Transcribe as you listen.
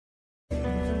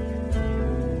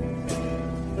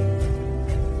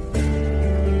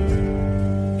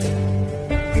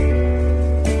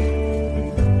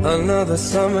Another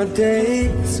summer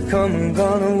day's come and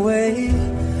gone away.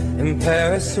 In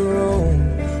Paris or Rome,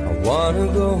 I wanna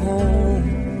go home.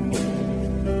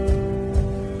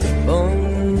 Oh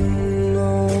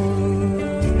no.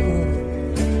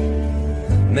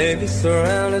 Maybe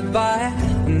surrounded by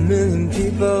a million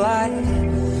people, I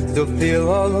still feel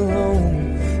all alone.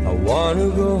 I wanna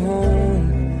go home.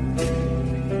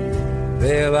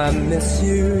 Babe, I miss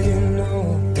you, you know.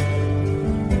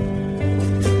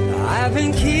 I've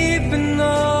been keeping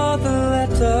all the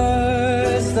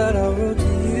letters that I wrote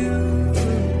to you,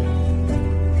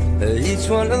 each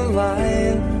one a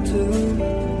line or two.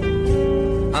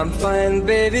 I'm fine,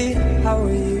 baby, how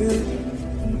are you?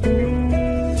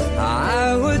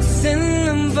 I would send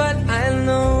them, but I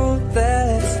know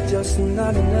that's just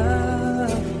not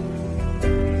enough.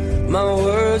 My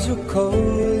words were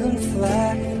cold and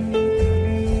flat,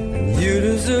 and you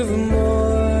deserve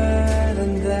more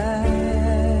than that.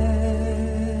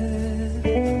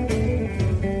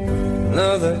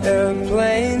 Another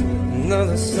airplane,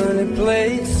 another sunny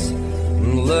place.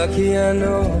 I'm lucky, I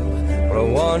know, but I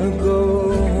wanna go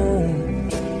home.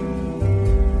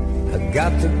 I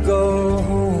got to go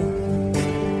home.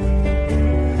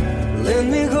 Let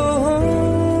me go home.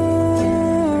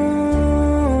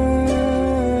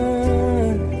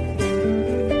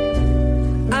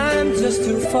 I'm just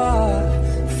too far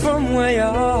from where you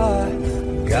are.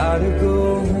 Gotta go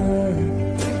home.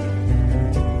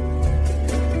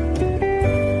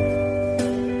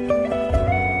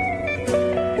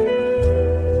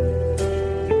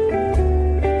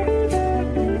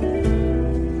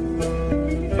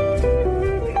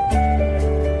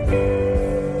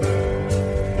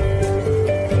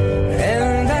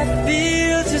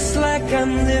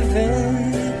 I'm living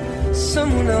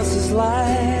someone else's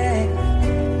life.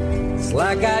 It's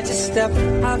like I just stepped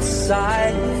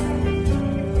outside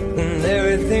when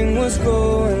everything was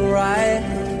going right.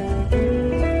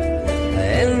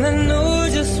 And I know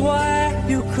just why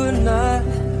you could not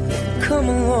come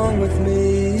along with me,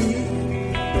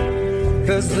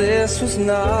 'cause this was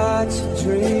not your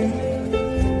dream,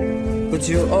 but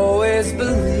you always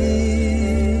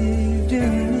believed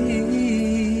in me.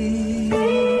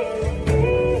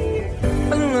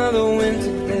 Another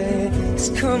winter day has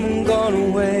come and gone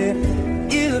away,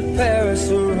 either Paris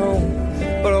or Rome,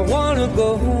 but I wanna go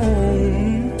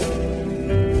home.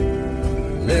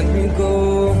 Let me go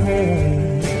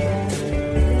home.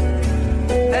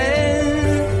 And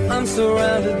I'm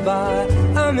surrounded by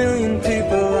a million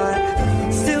people, I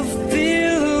still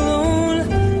feel alone.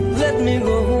 Let me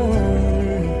go home.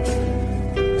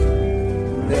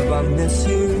 Babe, I miss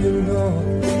you, you know.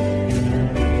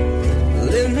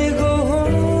 Let me go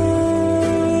home.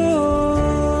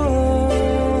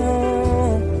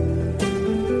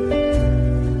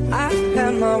 I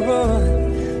had my run,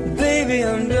 baby,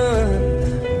 I'm done.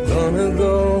 Gonna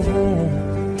go home.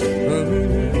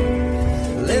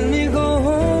 Let me go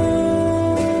home,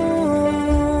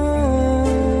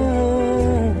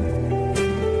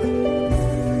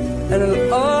 and it'll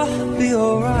all be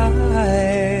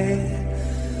alright,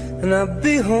 and I'll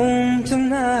be home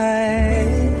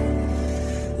tonight.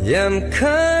 Yeah, I'm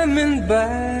coming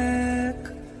back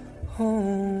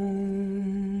home.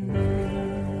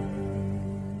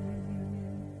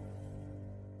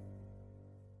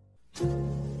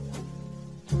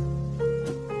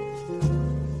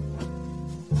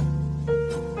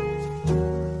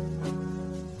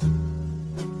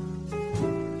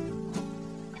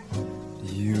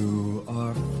 You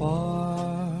are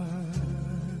far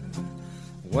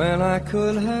when I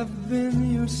could have been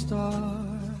your star.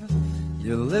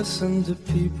 You listen to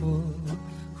people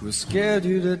who scared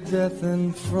you to death,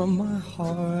 and from my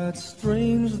heart,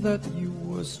 strange that you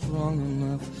were strong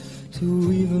enough to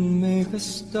even make a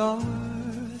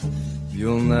start.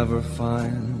 You'll never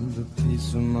find the peace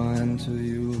of mind till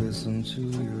you listen to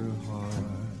your heart.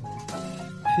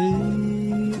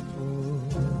 People,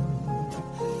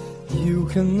 you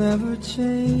can never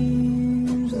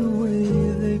change the way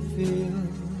they feel.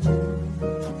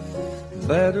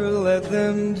 Better let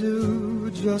them do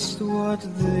just what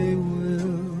they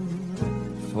will,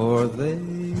 for they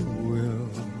will.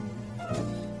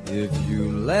 If you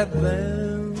let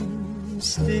them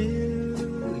steal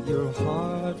your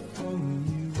heart from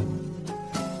you,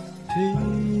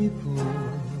 people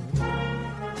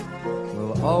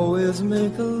will always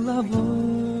make a lover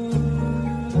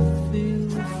feel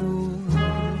a fool.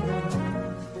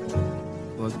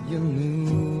 But you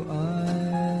knew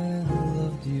I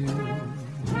loved you.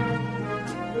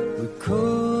 We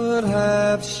could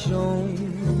have shown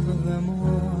them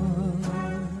all.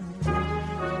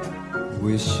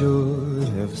 We should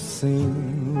have seen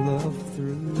love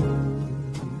through.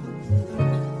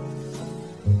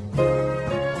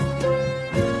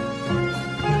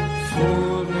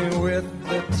 fooled me with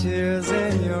the tears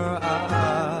in your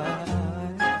eyes,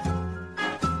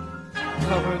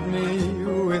 covered me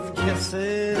with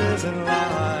kisses and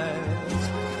lies.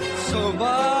 So bye,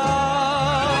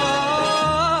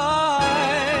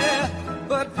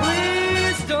 but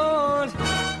please don't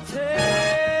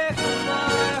take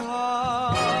my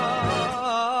heart.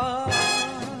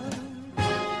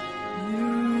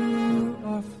 You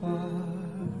are far,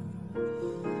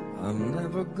 I'm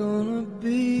never gonna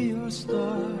be your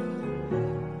star.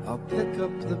 I'll pick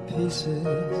up the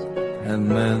pieces and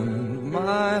mend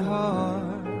my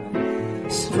heart.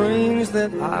 Strange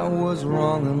that I was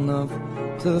wrong enough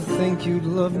to think you'd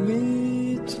love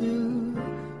me too.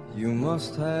 You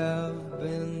must have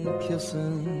been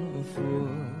kissing a fool.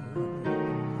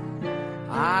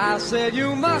 I said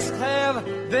you must have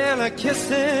been a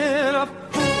kissing a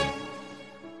fool.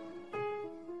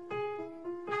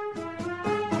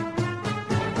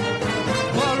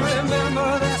 Well, remember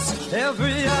this,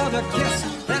 every other kiss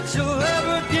that you'll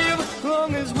ever give,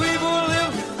 long as we will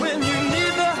live. When you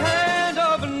need the hand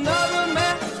of another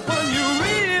man, when you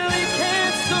really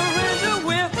can't surrender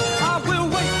with, I will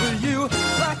wait for you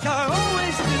like I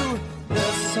always do.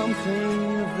 There's something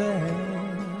there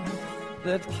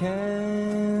that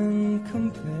can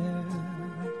compare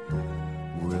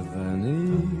with any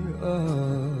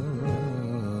other.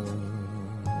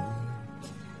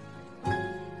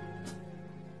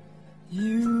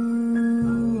 You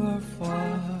are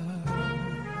far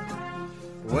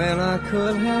when I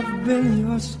could have been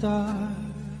your star.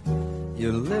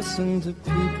 You listened to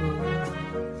people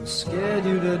who scared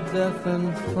you to death,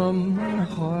 and from my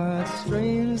heart,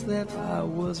 strange that I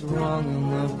was wrong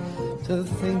enough to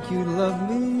think you loved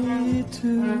me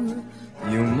too.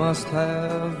 You must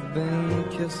have been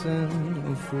kissing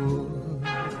a fool.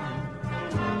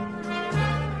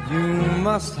 You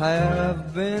must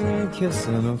have been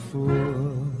kissing a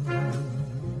fool.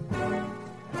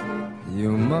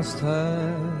 You must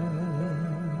have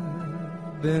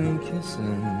been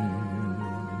kissing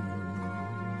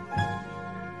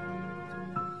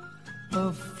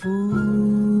a fool.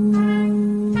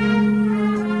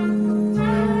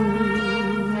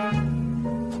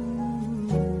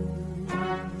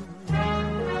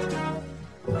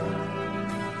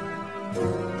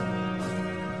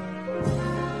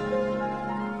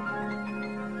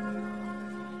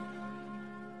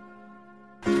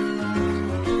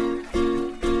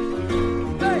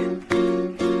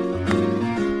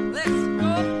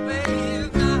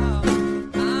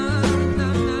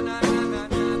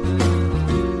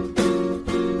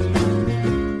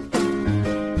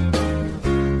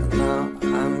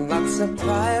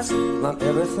 Not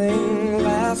everything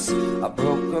lasts. I've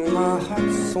broken my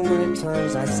heart so many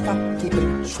times I stopped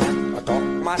keeping track. I talk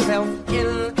myself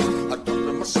in, I talk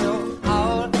myself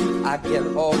out. I get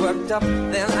all worked up,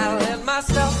 then I let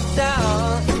myself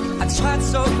down. I tried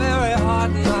so very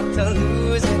hard not to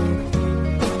lose it.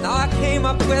 Now I came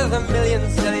up with a million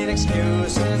silly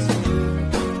excuses.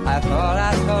 I thought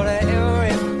I told her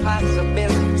every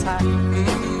possibility.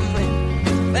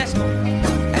 Let's go.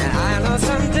 And I know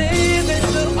someday this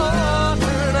will all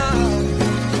turn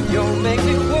out. You'll make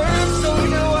it work, so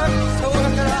you work to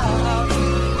work it out.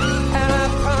 And I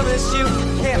promise you,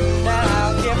 Kim, that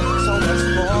I'll give so much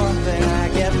more than I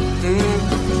get.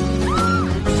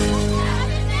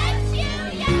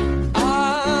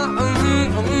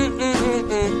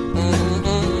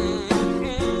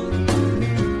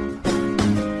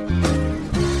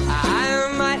 I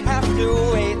might have to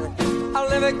wait. I'll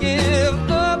never give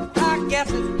up. I guess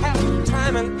it's half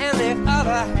time and the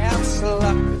other half's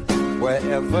luck.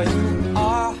 Wherever you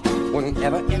are,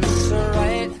 whenever it's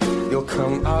right, you'll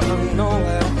come out of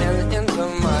nowhere and into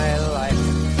my life.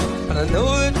 And I know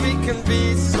that we can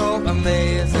be so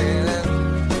amazing.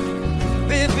 And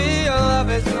baby, your love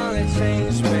has only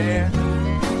changed me.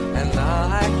 And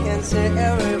now I can see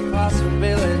every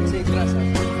possibility.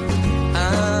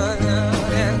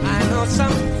 And I know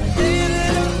someday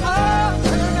it'll all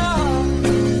turn out.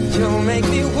 You'll make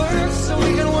me work so we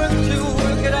can work to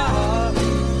work it out.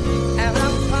 And I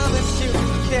promise you,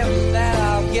 Kim, that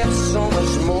I'll get so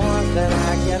much more than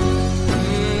I get.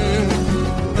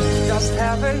 Just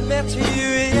haven't met you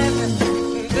yet.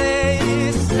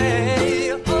 They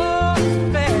say, oh,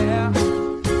 fair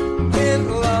in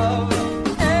love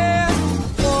and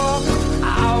war. I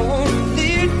won't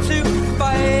need to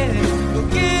fight it. We'll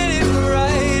get it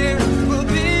right and we'll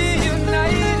be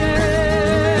united.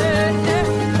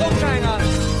 Yeah. Oh, China.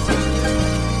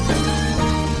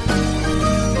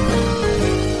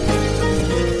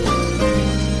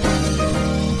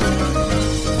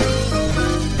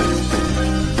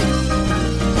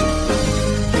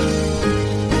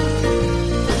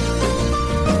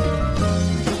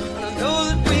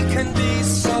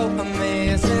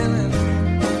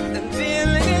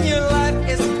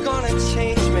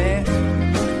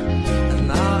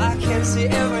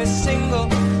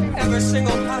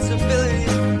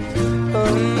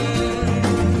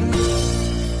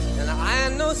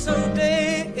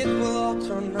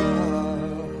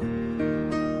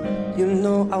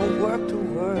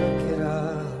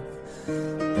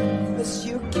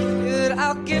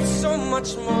 so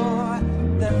much more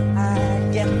than I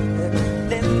get,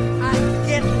 than I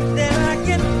get, than I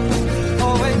get.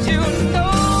 Oh, and you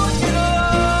know you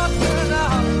love me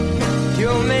now.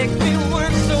 You'll make me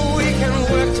work so we can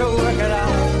work to work it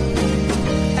out.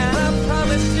 And I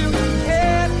promise you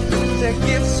care to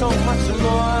give so much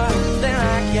more than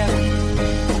I get.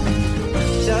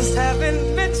 Just haven't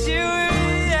met you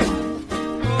yet.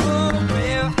 Oh,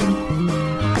 baby.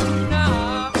 No,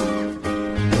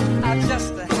 I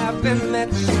just haven't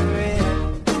met you yet.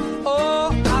 Oh,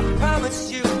 I promise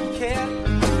you care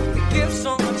to give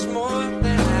so much more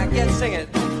than I get. Sing it.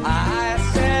 I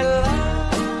said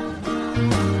love.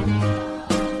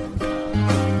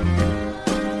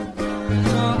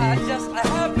 No, I just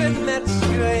haven't met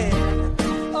you yet.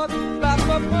 Oh,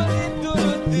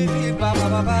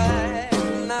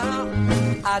 now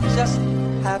I just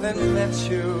haven't met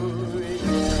you yet.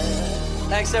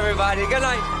 Thanks, everybody. Good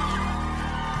night.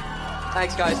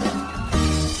 Thanks, guys.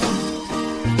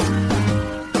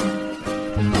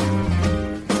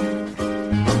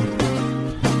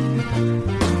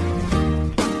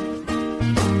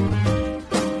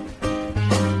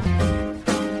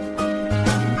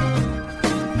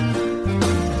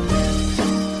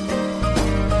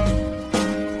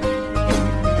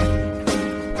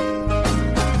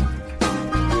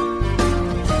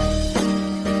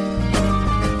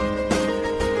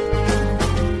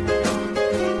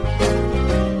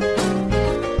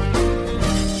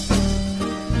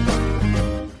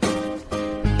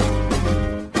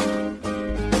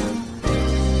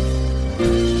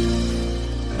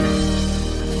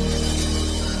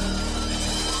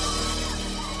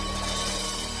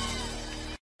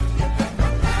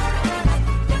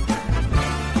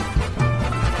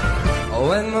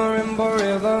 When marimba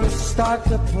rhythms start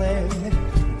to play,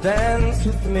 dance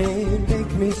with me,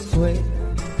 make me sway.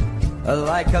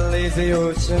 Like a lazy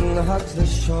ocean hugs the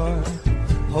shore,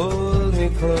 hold me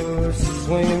close,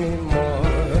 sway me more.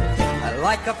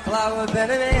 Like a flower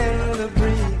bending in the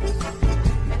breeze,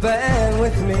 bend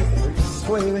with me,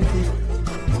 sway with you.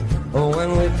 Oh, when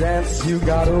we dance, you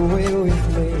got away with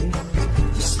me.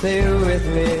 Stay with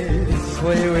me,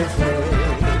 sway with me.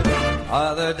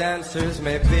 Other dancers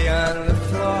may be on the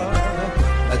floor,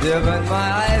 but my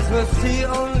eyes will see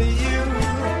only you.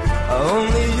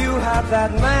 Only you have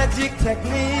that magic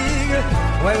technique.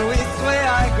 When we sway,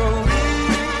 I go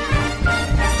weak.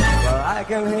 Well, I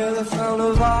can hear the sound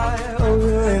of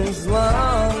violins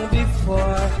long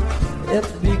before it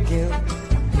begins.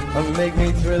 And make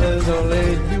me thrill as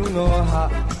only you know how.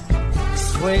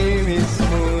 Sway me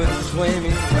smooth, sway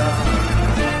me down.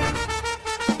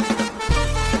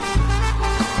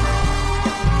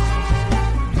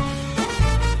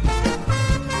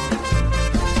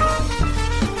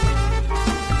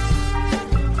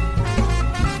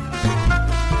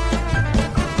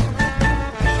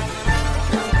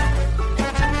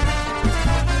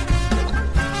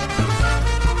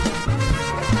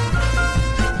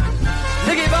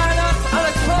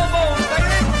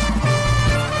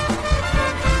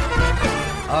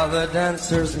 Other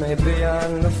dancers may be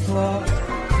on the floor,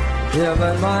 yeah,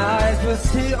 but my eyes will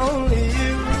see only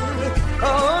you.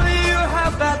 Only you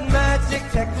have that magic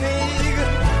technique.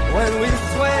 When we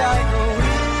sway, I go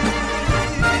weak.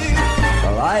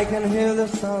 Well, I can hear the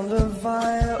sound of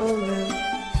violin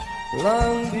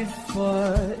long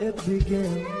before it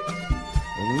begins.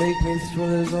 And make me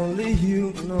thrill as only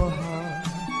you know how.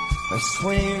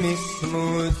 Sway me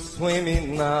smooth, sway me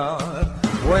now.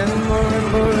 When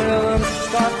marimba rhythms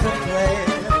start to play,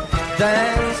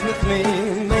 dance with me,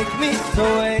 make me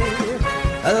sway.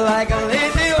 Like a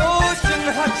lazy ocean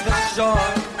hugs the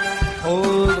shore,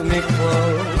 hold me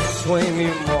close, sway me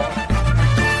more.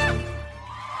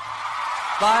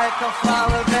 Like a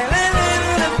flower bending in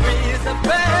the breeze,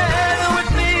 bend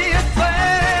with me,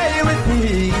 sway with me.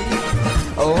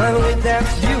 Oh, when we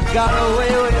dance, you got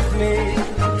away with me.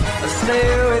 Stay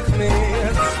with me,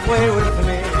 sway with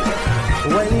me.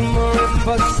 When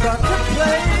marimbas start to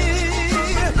play,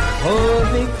 hold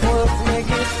me close, make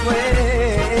me sway.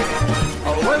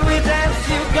 Oh, when we dance,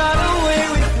 you got away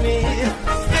with me.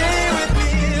 Stay with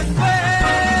me,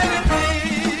 sway with me.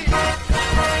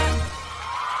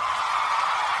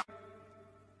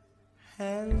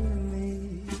 Hand me,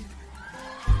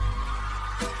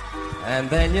 and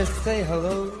then you say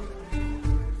hello,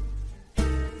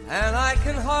 and I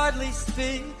can hardly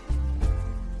speak.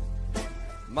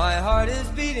 My heart is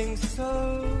beating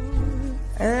so,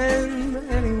 and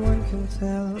anyone can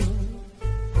tell.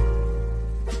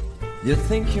 You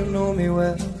think you know me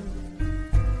well,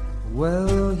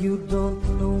 well, you don't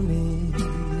know me.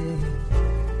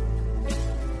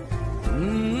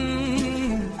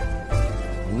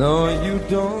 No, you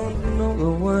don't know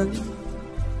the one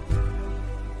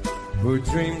who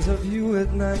dreams of you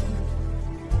at night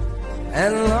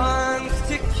and longs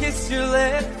to kiss your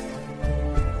lips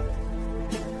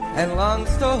and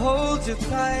longs to hold you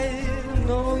tight.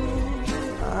 No,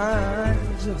 I'm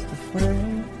just a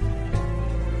friend.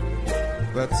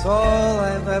 That's all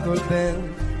I've ever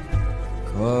been,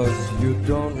 'cause you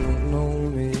don't know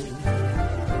me.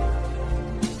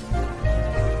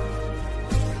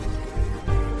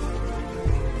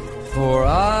 For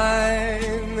I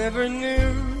never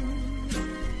knew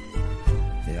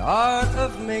the art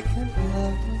of making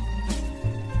love,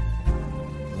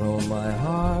 though my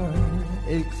heart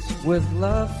aches with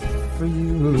love for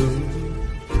you.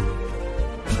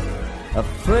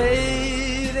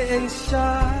 Afraid and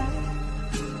shy,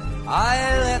 I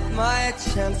let my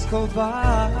chance go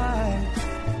by,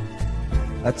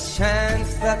 a chance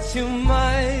that you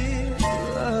might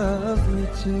love me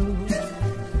too.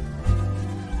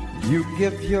 You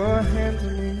give your hand to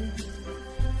me,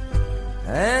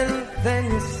 and then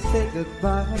you say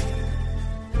goodbye,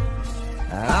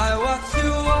 and I watch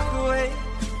you walk away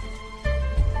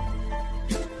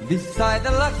beside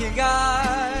the lucky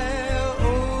guy.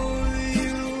 Oh,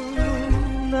 you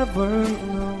never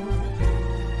know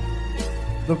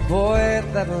the boy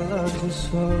that loves you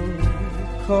so,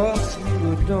 'cause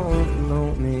you don't know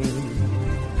me.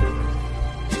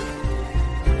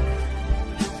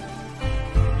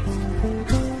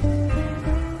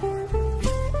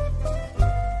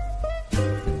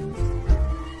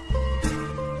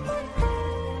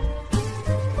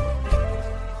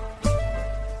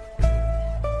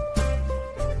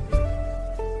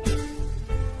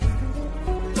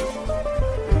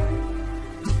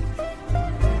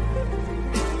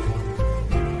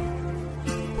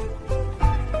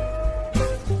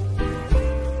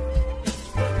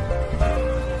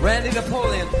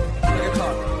 Napoleon, your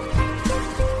car.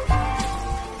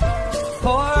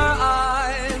 For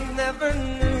I never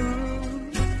knew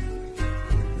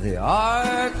the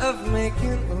art of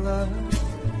making love,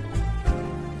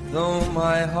 though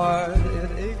my heart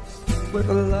it aches with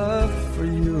love for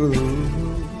you.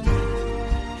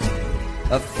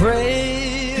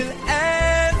 Afraid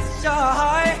and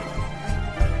shy,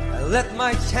 I let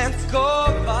my chance go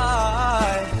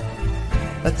by,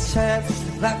 a chance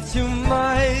that you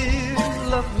might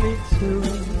love me too.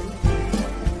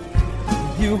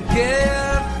 You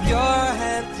give your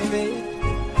hand to me,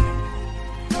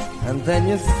 and then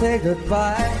you say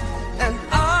goodbye, and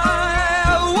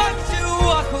I watch you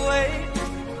walk away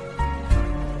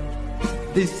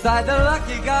beside the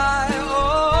lucky guy.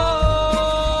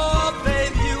 Oh,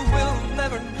 babe, you will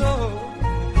never know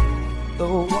the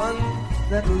one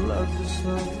that loves you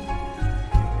so.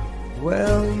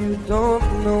 Well, you don't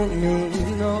know me,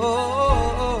 no.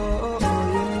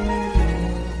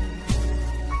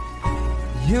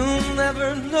 You never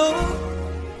know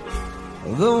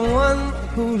the one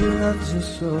who loves you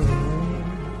so.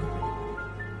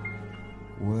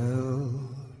 Well,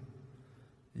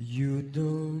 you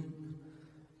don't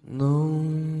know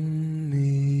me.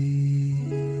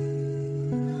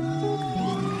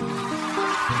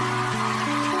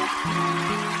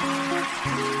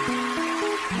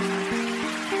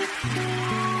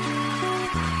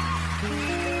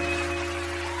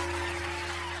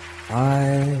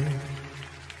 I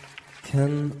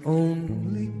can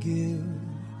only give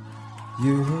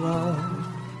you love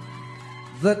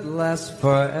that lasts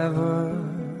forever,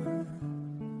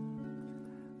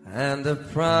 and a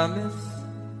promise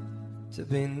to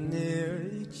be near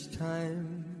each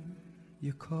time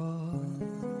you call.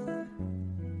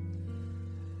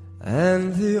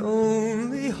 And the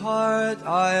only heart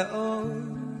I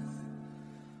own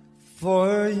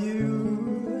for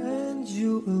you and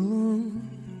you alone,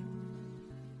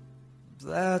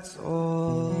 that's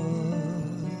all.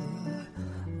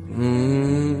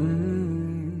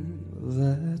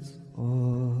 That's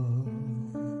all.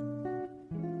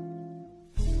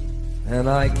 And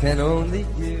I can only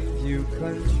give you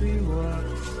country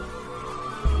walks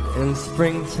in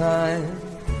springtime,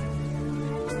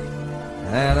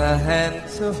 and a hand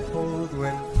to hold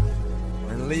when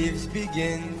leaves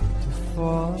begin to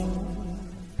fall,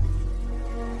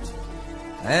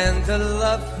 and a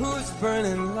love whose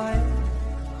burning light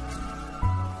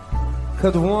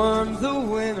could warm the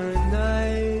winter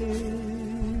night.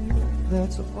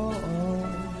 That's all,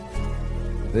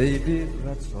 baby,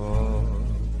 that's all.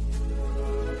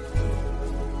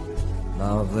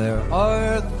 Now there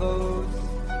are those,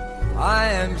 I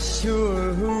am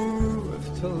sure, who have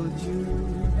told you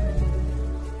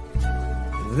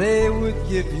they would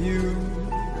give you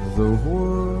the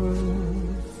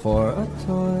world for a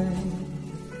toy.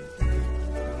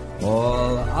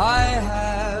 All I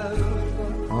have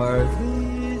are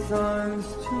these arms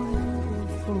to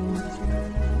fold you,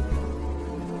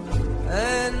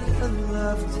 and a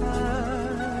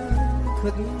lifetime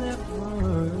could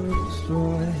never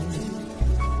destroy.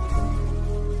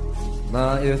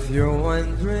 Now if you're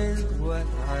wondering what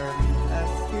I'm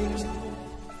asking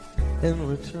in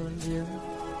return, dear,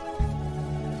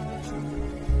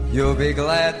 you'll be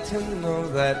glad to know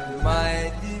that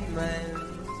my demands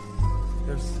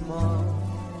are small.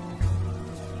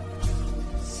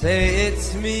 Say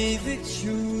it's me that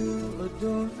you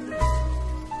adore,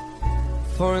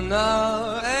 for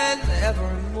now and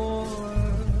evermore.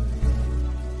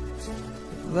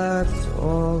 That's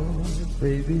all,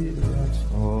 baby, that's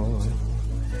all.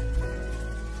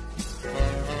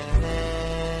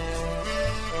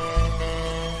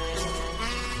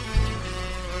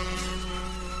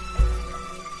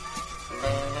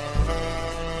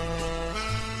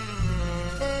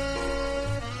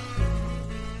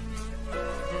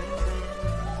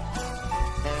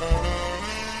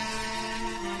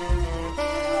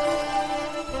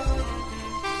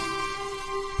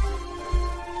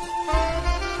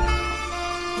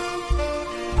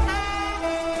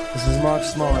 This is Mark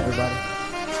Small, everybody.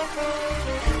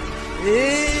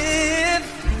 If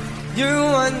you're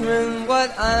wondering what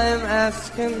I'm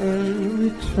asking in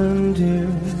return, dear,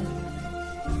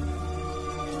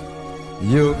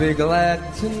 you'll be glad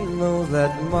to know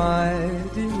that my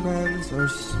demands are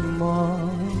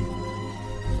small.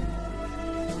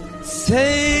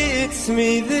 Say it's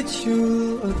me that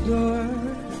you adore,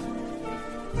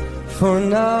 for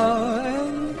now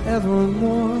and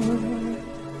evermore.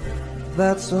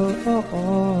 That's all.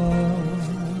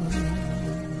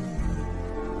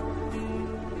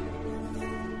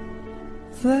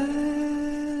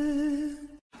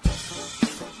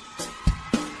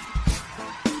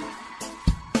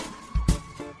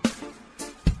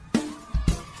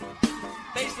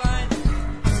 Baseline.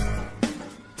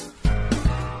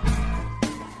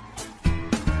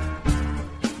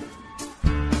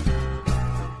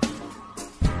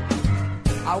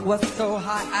 I was so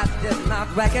high I did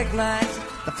not recognize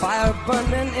the fire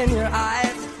burning in your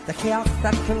eyes, the chaos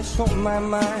that controlled my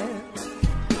mind.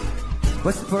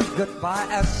 Whispered goodbye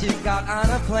as she got on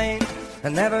a plane,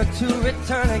 and never to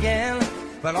return again,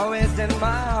 but always in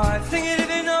my heart. Sing it if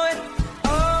you know it.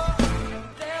 Oh,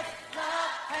 this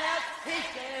love has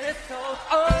taken its toll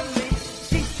on me.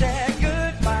 She said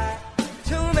goodbye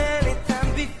too many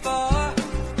times before,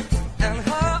 and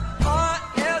her heart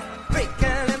is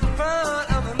breaking in front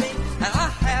of me, and I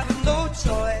have no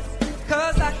choice,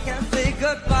 'cause I can't say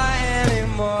goodbye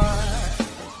anymore.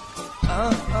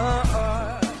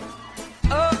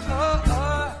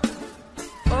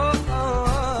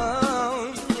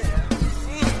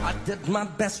 I did my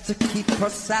best to keep her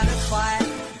satisfied,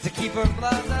 to keep her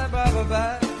blah blah blah blah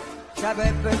blah.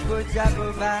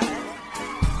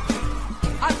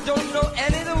 I don't know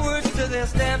any of the words to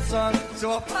this damn song,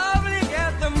 so I'll probably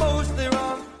get them mostly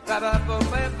wrong. But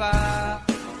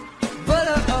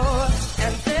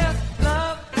and this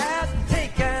love has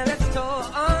taken its toll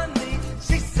on me.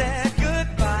 She said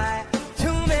goodbye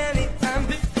too many times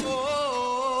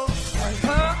before, and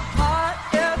her heart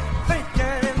is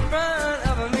breaking in front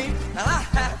of me, and I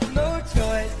have no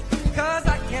choice, 'cause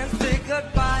I can't say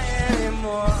goodbye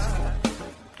anymore.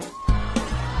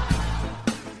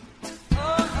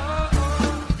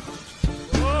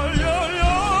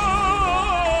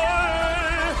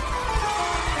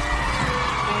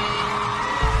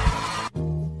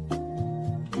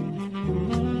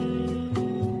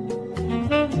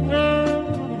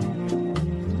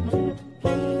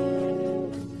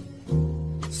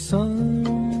 Someday,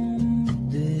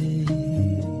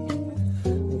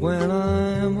 when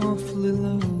I'm awfully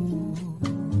low,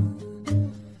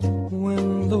 when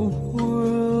the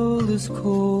world is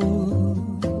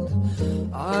cold,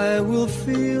 I will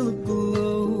feel a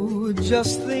glow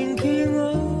just thinking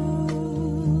of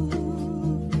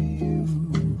you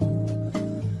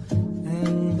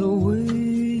and the way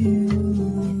you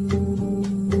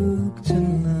look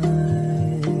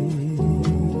tonight.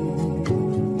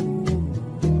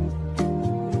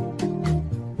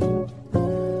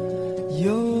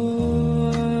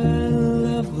 You're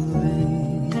lovely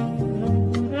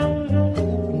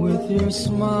with your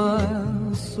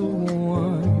smile so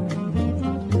warm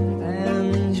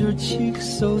and your cheeks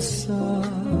so soft.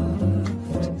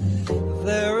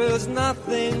 There is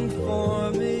nothing for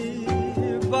me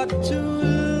but to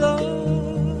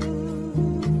love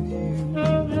you,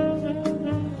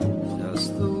 just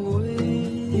the way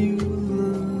you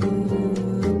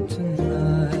look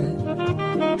tonight.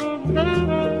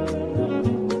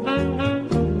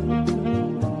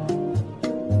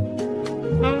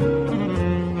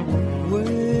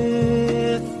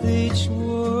 With each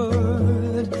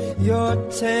word, your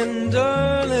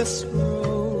tenderness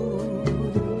grows,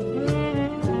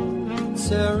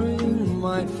 tearing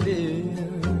my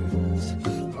fears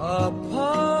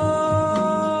apart.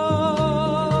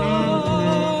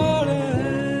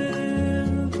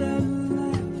 And that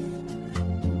laugh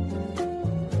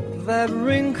that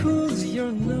wrinkles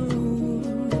your nose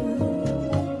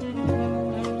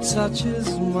touches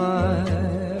my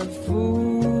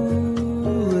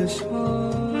foolish heart.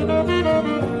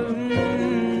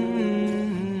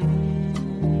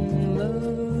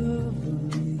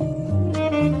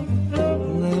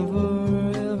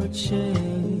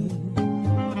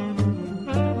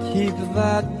 Keep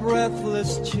that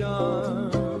breathless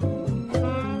charm.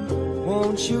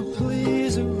 Won't you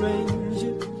please arrange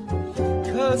it?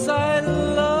 'Cause I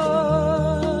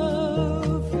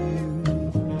love you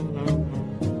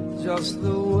just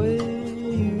the way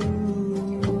you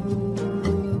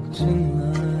look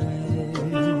tonight.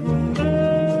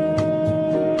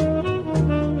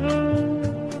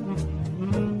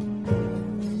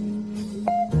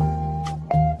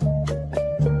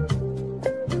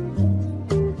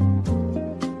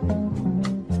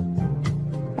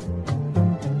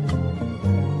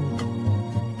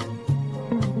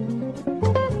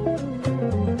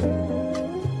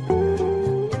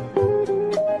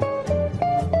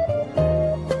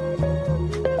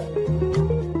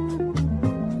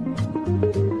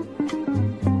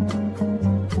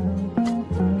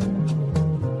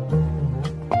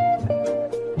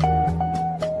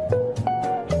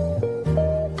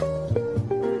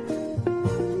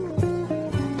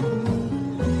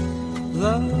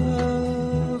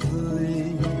 Lovely,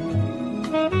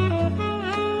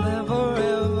 never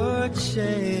ever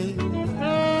change.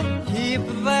 Keep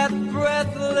that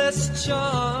breathless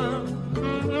charm.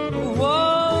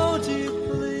 Won't you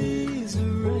please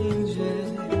arrange it?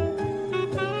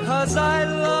 'Cause I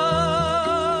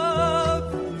love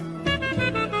you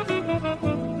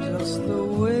just the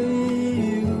way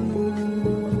you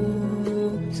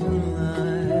look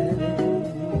tonight.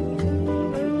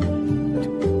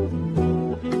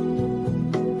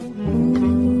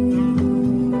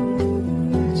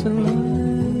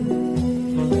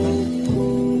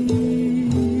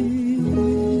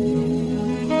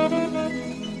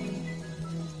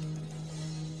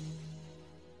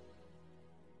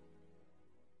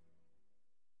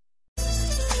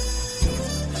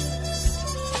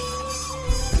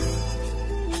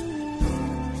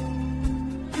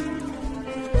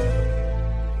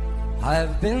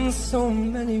 I've been so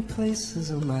many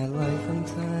places in my life and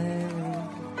time.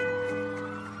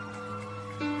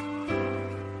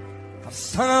 I've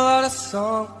sung a lot of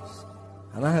songs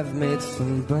and I have made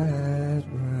some bad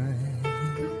rhymes.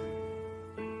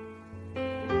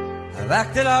 I've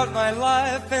acted out my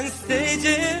life in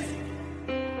stages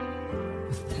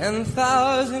with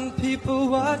 10,000 people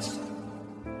watching.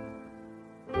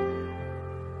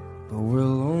 But we're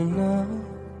alone now,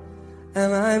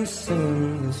 and I'm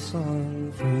singing this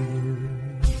song for you.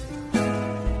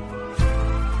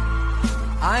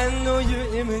 I know your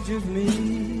image of me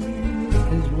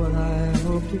is what I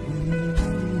hope to be.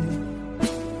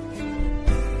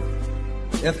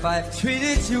 If I've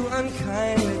treated you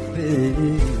unkindly,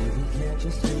 baby, can't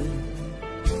you see?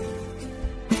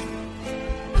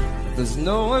 There's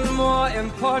no one more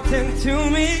important to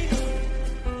me.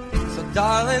 So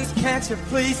darlings, can't you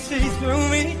please see through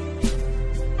me?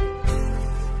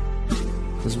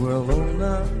 'Cause we're alone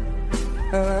now,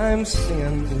 and I'm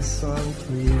singing this song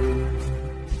for you.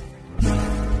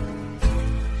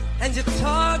 And you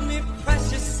taught me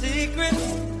precious secrets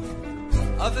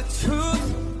of the truth,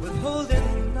 withholding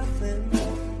nothing.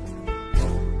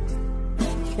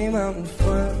 Came out in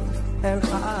front, and I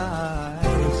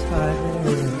was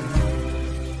hiding.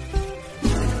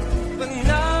 But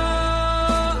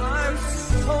now I'm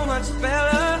so much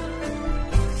better.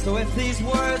 So if these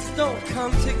words don't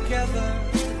come together,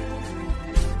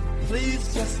 please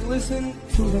just listen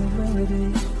to the melody.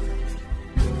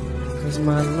 'Cause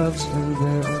my love's been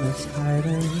there and it's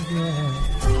hiding, yeah.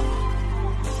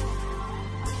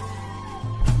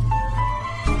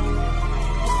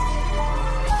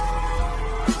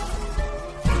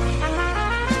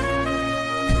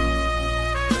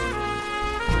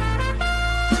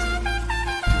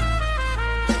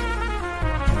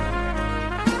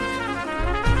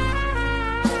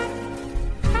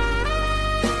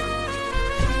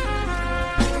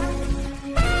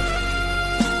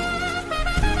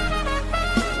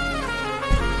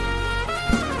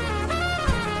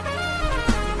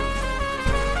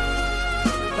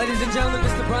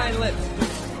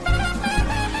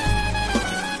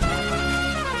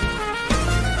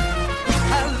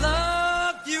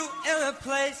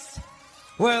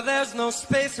 where there's no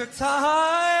space or time.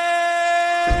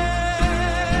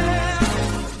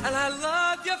 And I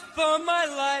love you for my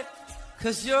life,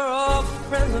 'cause you're all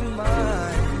friends of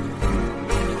mine.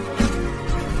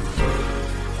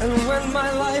 And when my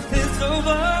life is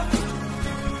over,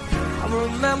 I'll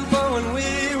remember when we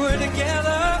were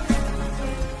together.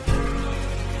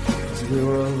 'Cause we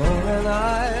were alone and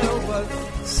I was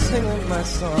singing my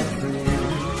song for you.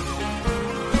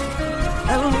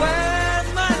 And when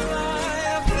my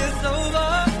life is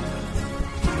over,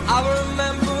 I'll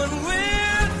remember when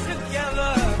we're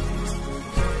together.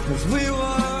 'Cause we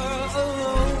were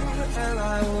alone and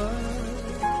I was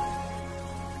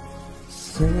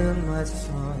singing my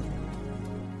song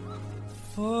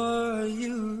for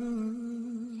you.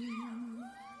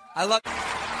 I love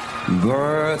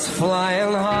birds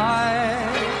flying high.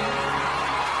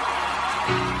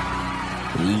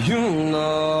 You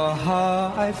know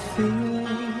how I feel.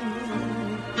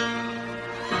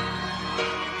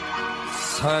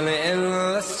 Sun in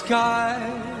the sky.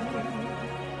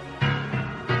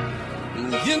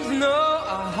 You know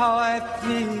how I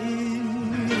feel.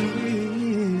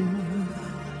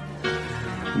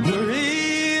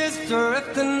 Breeze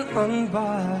drifting on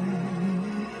by.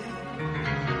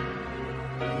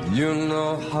 You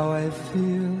know how I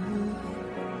feel.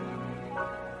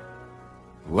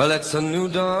 Well, it's a new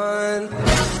dawn.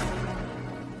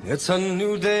 It's a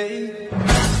new day.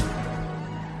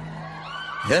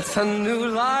 It's a new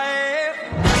life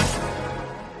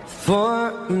for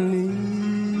me.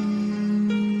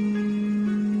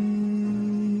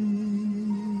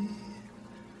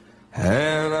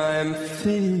 And I'm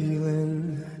feeling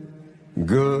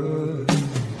good.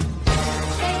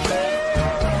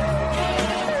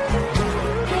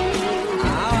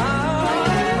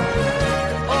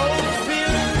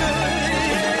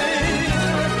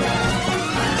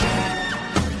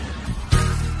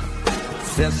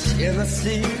 Fish in the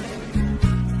sea,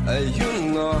 you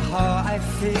know how I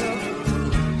feel.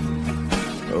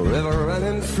 A river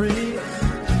running free,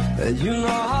 you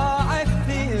know how I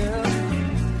feel.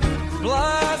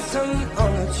 Blossom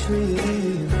on a tree,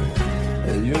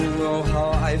 you know how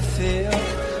I feel.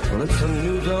 Well, it's a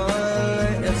new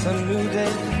dawn, it's a new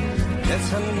day, it's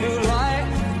a new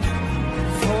life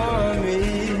for me.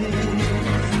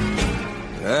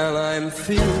 And I'm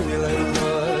feeling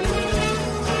good.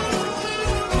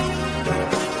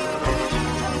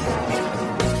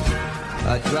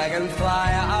 A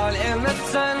dragonfly out in the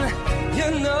sun, you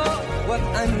know what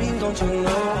I mean, don't you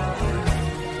know?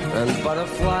 And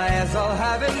butterflies all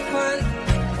having fun,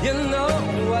 you know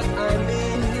what I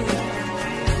mean.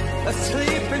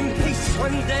 Asleep in peace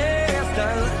when day is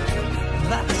done,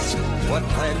 that's what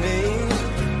I mean.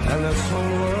 And this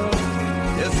whole world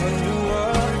is a new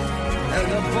world, and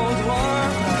the both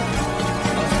world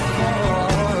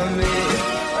for me.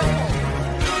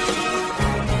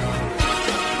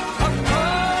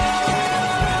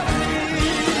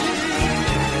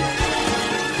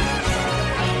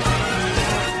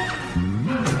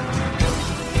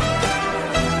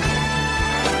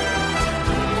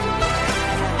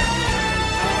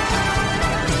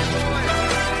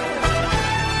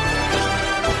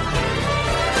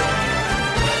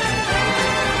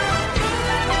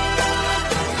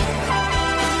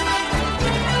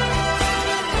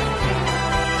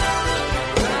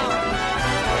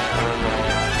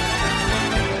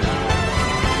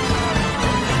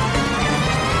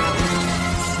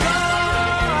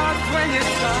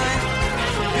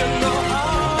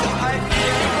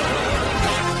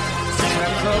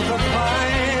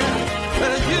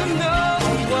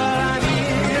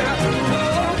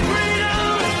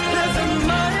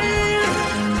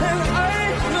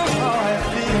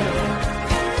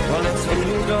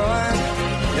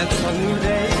 It's a new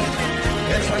day,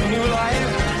 it's a new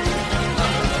life.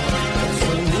 It's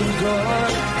a new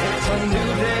dawn, it's a new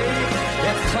day,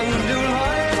 it's a new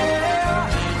life.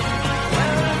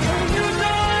 Well, it's a new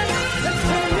dawn, it's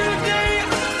a new day,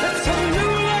 it's a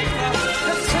new life.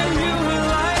 It's a new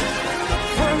life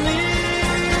for me.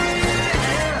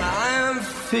 And I am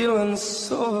feeling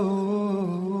so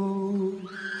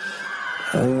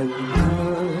good.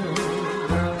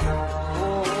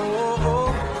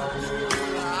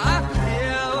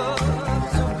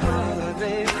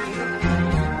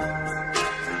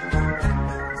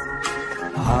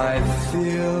 I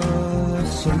feel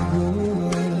so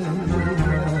good.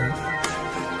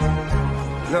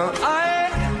 No, I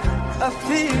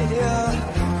feel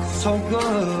so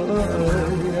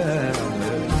good. Yeah.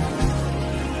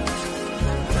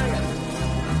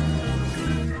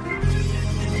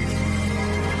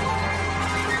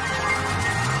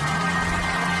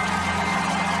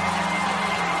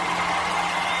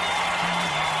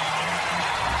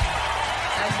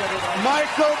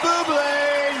 Michael Buble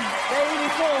Baby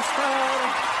Foster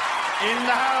in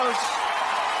the house.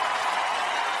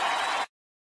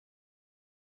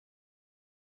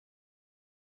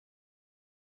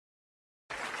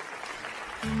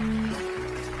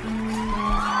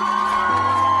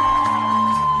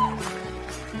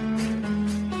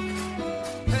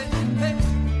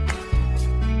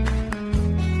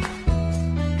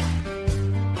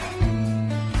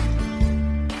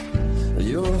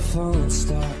 You're a falling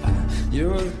star,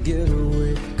 you're a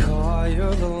getaway car,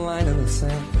 you're the line in the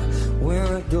sand when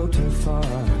I go too far.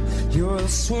 You're a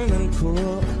swimming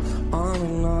pool on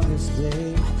an August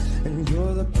day, and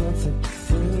you're the perfect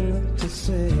thing to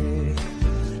say.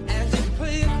 As you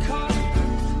play your card,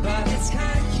 but it's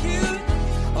kinda cute.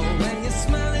 Oh, when you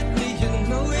smile at me, you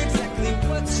know exactly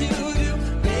what you do.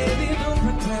 Baby, don't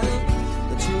pretend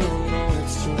that you don't know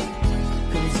it's true,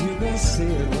 'cause you can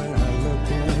see it when I look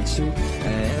at you.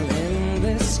 And in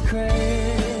this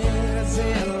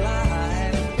crazy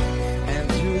life, and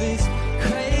through these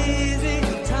crazy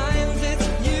times, it's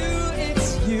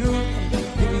you.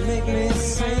 You make me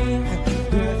sing.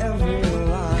 You're every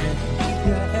line,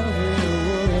 you're every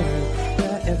word,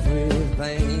 you're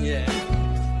everything, yeah.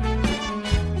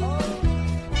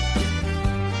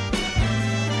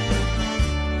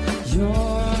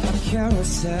 You're a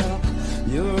carousel,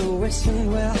 you're wishing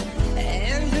well,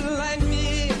 and you like me.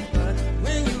 But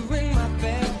when you ring my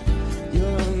bell,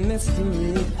 you're a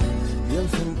mystery. You're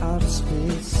from outer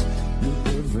space. You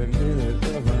every minute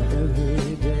of my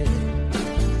every day.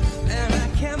 And I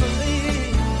can't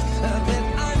believe that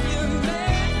I'm your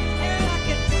man. And I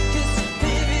can just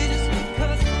baby just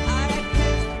because I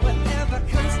can. Whatever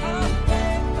comes our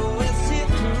way, we'll see it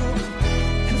through.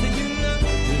 'Cause you know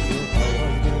this is all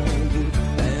I'm gonna do.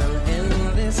 And in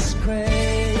this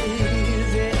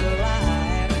crazy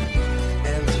life,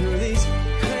 and through these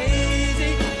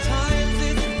crazy times,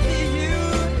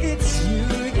 it's you.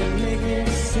 You make me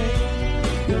sing.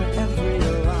 You're every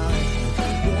line,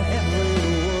 you're every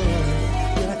word,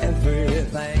 you're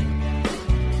everything.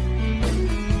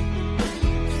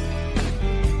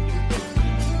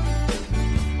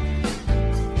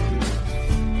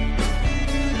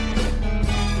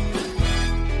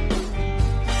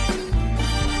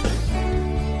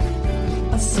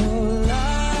 So la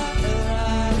la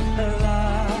la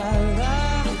la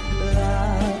la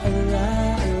la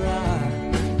la.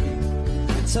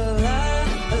 So la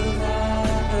la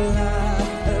la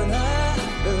la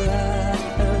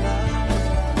la la.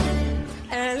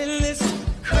 And in this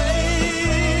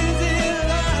crazy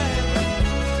life,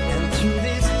 and through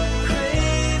these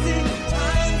crazy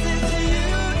times,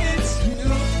 it's you.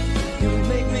 You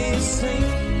make me sing.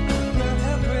 You're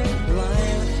every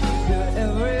line, you're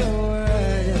every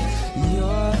word,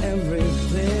 you're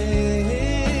everything.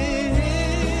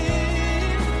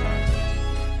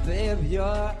 Babe,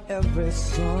 you're every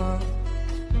song,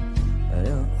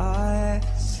 and I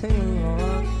sing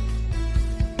along,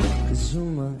 'cause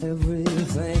you're my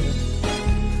everything.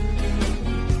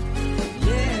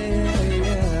 Yeah,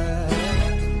 yeah.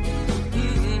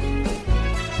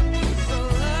 So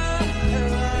la la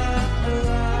la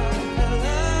la la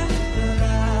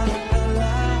la.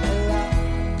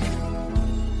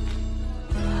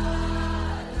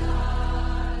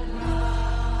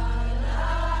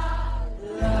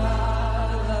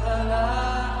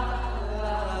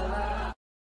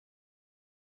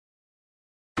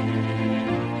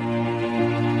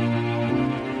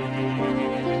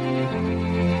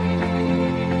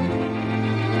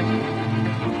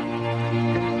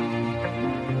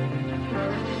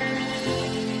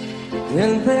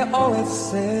 And they always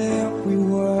say we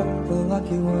were the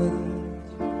lucky ones,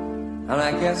 and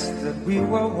I guess that we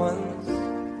were once,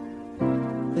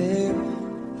 babe,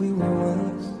 we were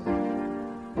once.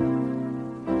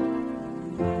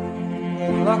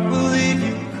 And luck will leave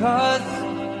you 'cause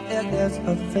it is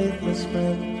a faithless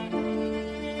friend.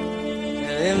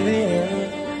 And in the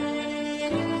end,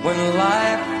 when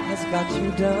life has got you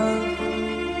down,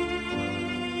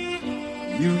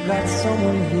 you've got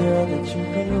someone here that you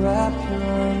can wrap your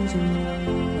arms around.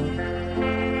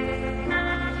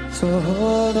 So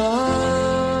hold on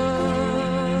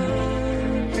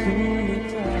to me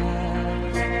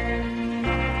tight.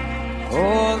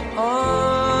 Hold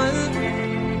on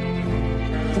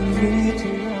to me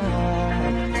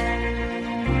tonight.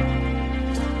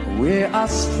 We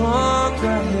are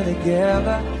stronger here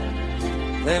together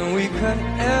than we could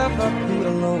ever be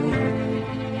alone.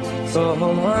 So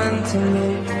hold on to me,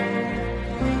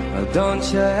 don't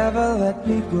you ever let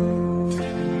me go.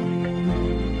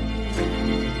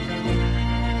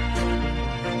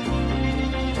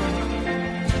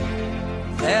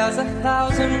 There's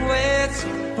 1,000 ways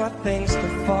for things to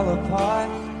fall apart,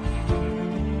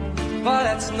 but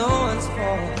it's no one's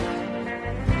fault.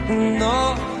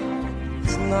 No,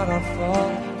 it's not our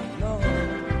fault, no.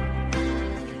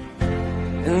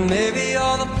 And maybe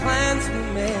all the plans we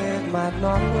made might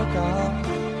not work out,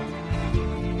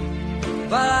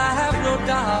 but I have no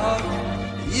doubt,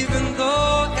 even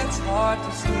though it's hard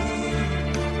to see,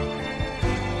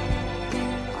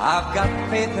 I've got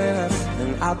faith in us,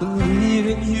 and I believe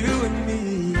in you and me.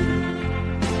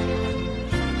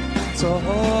 So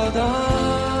hold on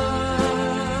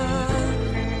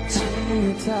to me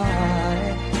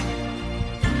tight.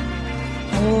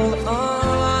 Hold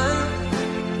on,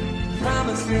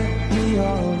 promise it'll be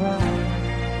alright.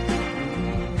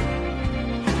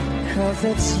 'Cause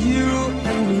it's you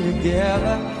and me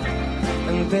together,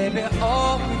 and baby,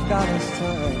 all we've got is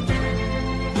time.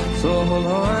 So hold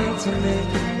on to me,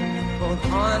 hold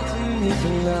on to me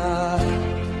tonight.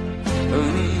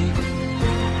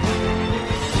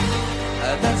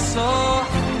 There's so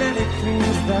many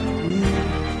things that we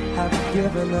have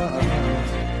given up.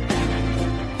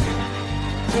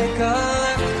 Take a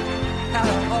look at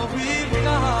all we've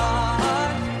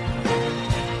got.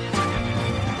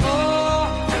 Oh,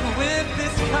 and with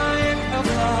this kind of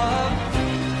love,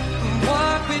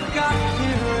 what we've got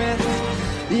here is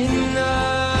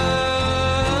enough.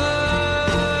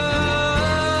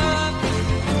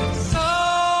 So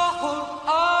hold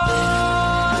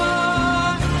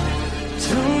on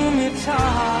to me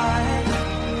tight.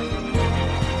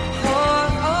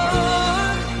 Hold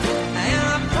on, and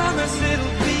I promise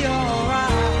it'll be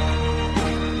alright.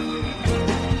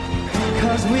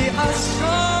 'Cause we are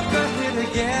stronger here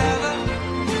together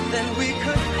than we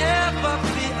could ever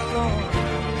be alone.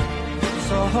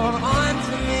 So hold on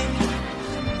to me,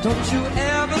 don't you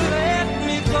ever let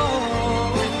me go.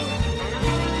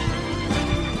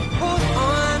 Hold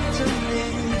on to me,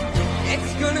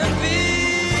 it's gonna be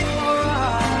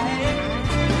alright.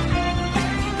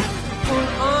 Hold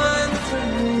on to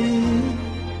me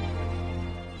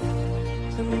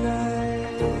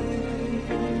tonight.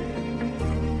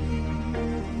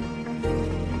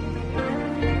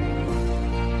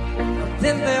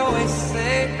 Didn't they always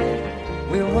say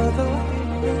we were the lucky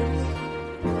ones?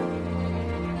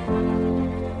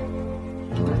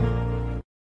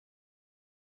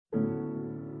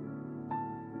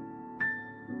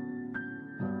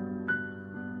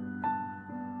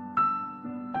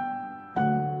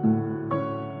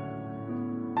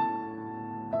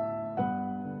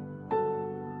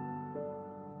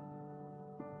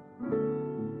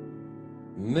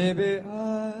 Maybe I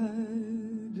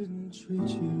didn't treat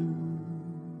you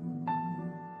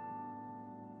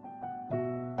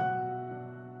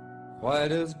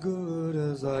quite as good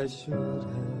as I should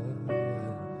have.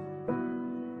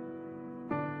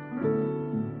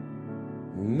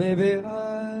 Maybe I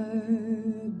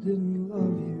didn't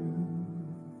love you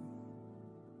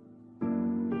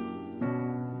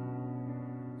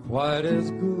quite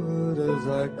as good as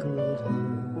I could have.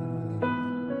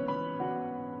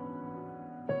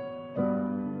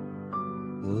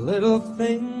 Little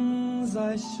things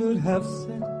I should have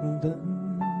said and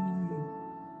done,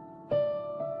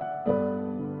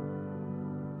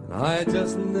 and I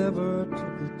just never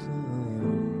took the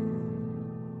time.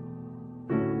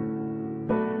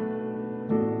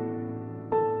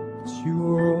 But you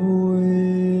were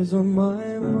always on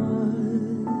my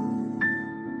mind.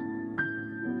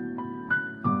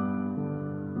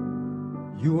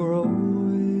 You were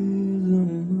always on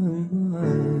my mind.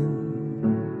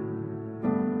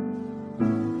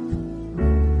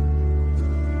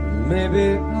 Maybe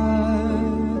I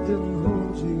didn't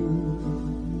hold you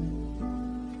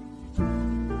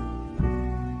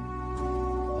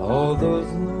all those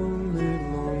lonely,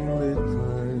 lonely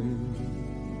times,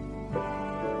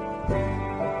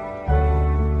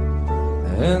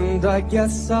 and I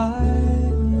guess I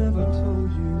never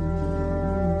told you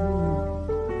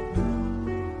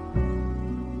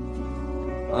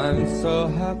I'm so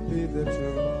happy that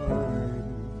you're mine.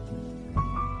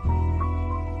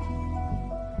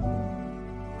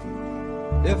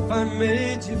 If I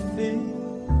made you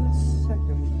feel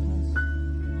second class,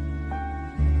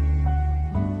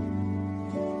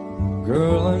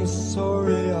 girl, I'm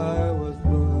sorry I was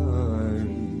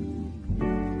blind.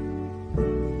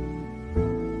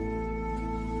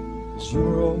 But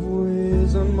you're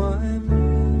always on my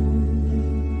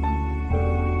mind.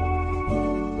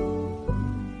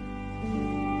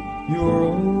 You're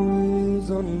always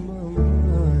on my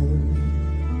mind.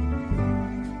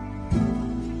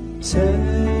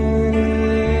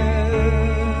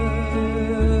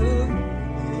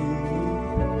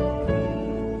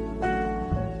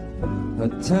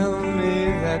 Tell me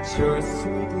that your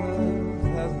sweet love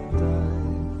hasn't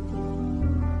died.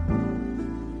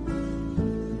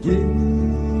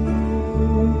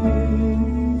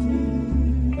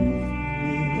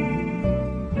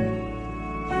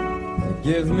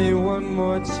 Give me one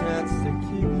more chance to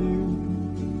keep you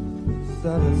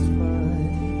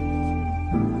satisfied.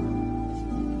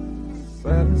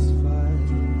 Satisfied.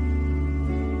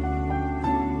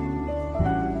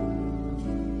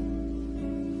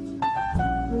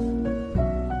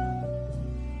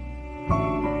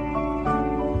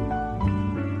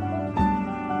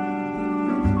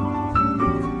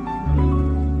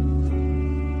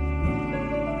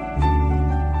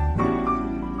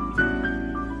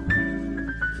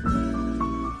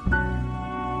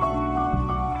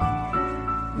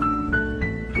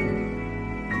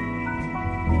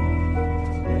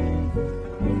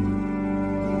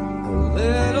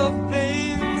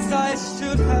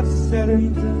 Said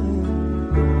and done,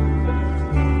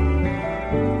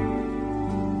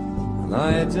 and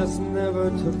I just never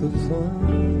took the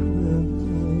time.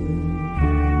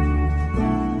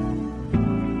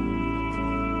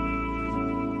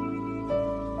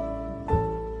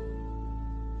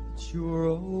 But you were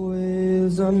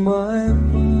always on my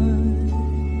mind.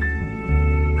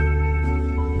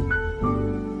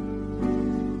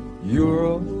 You were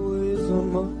always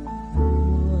on my mind.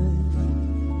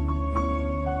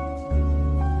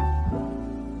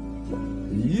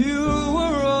 You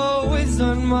were always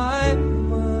on my mind.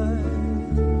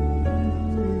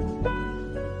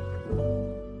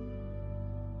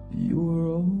 You were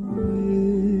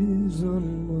always on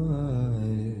my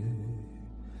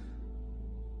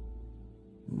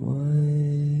mind.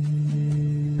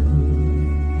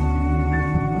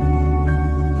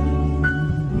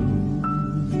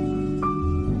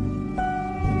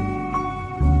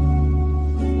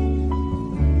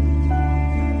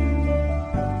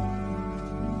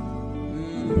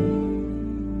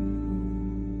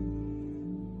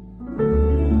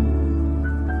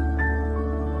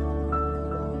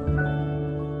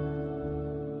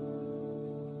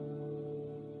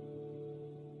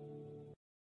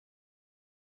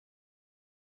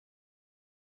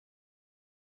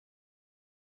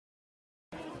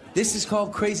 This is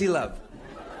called Crazy Love.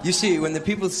 You see, when the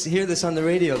people hear this on the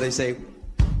radio, they say,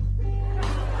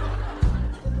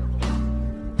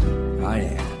 oh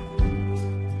yeah.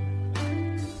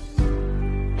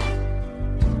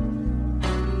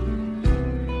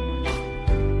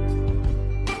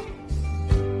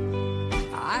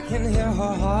 I can hear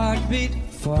her heartbeat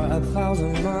for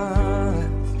 1,000 miles,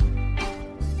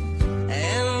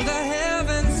 and the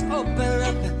heavens open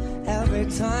up every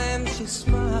time she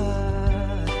smiles.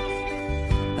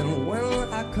 And when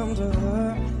I come to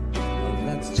her, well,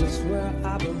 that's just where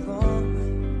I belong.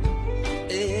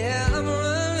 Yeah, I'm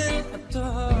running after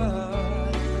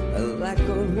her like a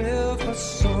river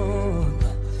song.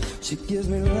 She gives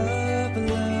me love,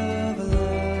 love,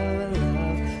 love,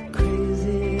 love,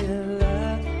 crazy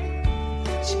love.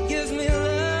 She gives me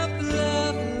love,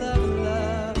 love, love,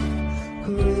 love,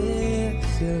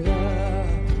 crazy love.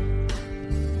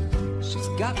 She's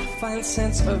got a fine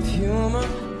sense of humor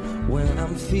when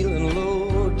I'm feeling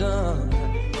low down,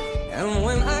 and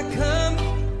when I come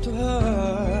to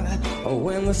her, or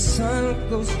when the sun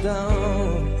goes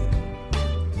down,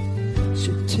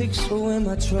 she takes away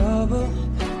my trouble,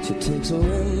 she takes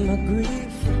away my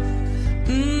grief,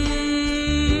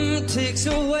 takes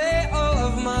away all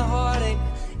of my heartache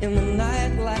in the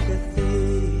night like a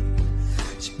thief.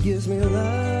 She gives me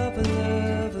love,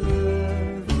 love,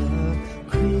 love, love,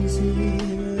 crazy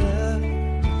love.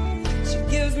 She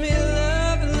gives me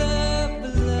love, love,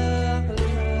 love,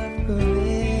 love,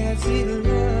 crazy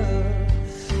love.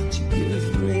 She gives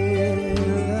me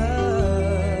love,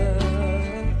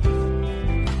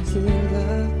 crazy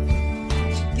love.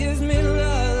 She gives me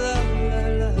love, love,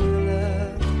 love,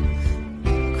 love,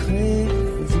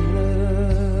 crazy love.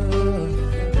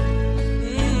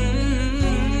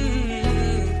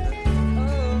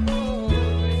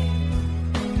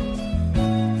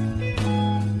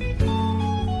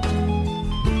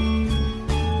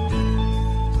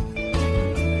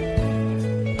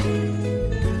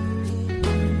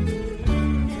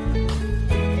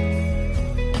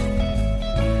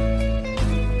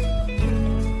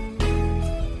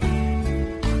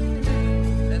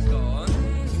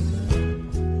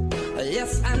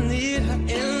 Yes, I need her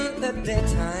in the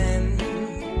daytime.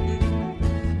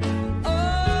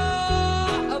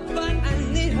 Oh, but I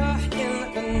need her in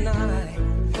the night.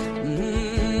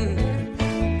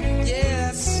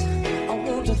 Yes, I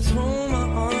want to throw my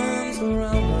arms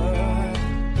around her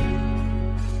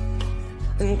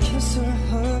and kiss her,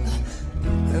 hug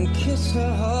and kiss kiss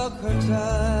her, hug her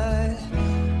tight.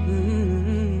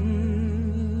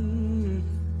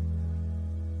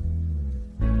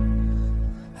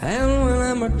 And when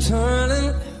I'm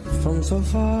returning from so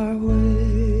far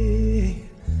away,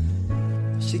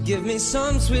 she give me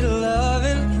some sweet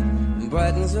loving,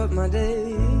 brightens up my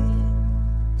day.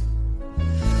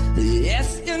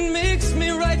 Yes, it makes me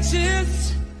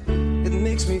righteous, it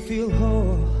makes me feel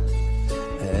whole,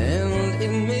 and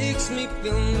it makes me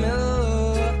feel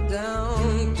mellow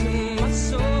down to my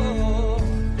soul.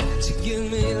 She give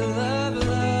me love,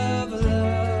 love,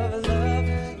 love, love,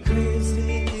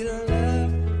 crazy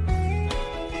love.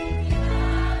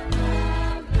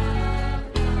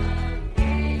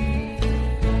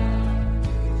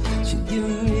 She give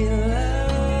me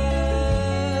love,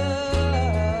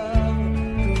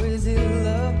 crazy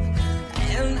love,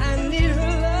 and I need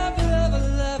her love, love,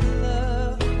 love,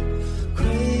 love,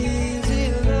 crazy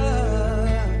love.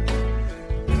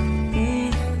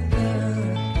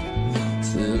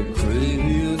 So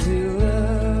crazy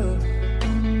love,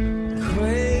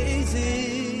 crazy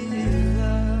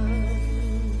love.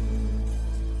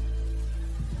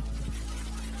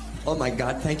 Oh my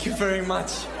God, thank you very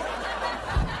much.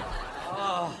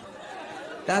 Oh,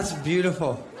 that's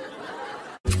beautiful.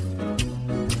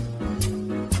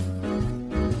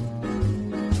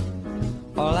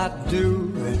 All I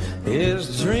do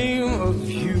is dream of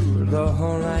you the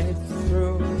whole night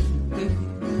through.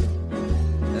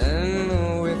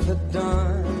 And with the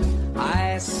dawn,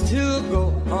 I still go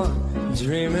on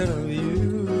dreaming of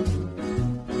you.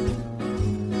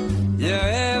 You're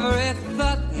every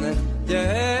thought,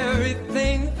 you're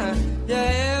everything, you're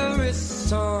every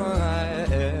song I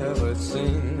ever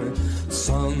sing.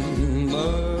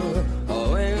 Summer or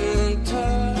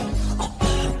winter,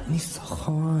 me so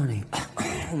horny,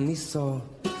 me so.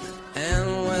 And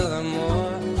when I'm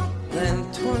more than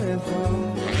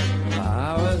 24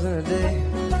 hours in a day,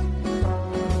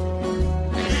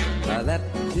 that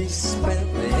be spent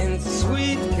in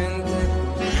sweet content,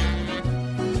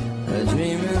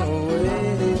 dreaming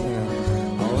away.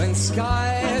 When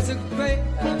skies are gray,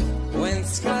 when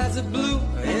skies are blue,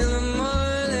 in the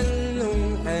morning,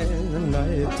 noon, and the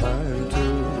night time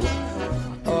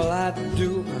too. All I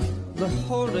do the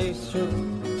whole day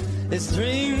through is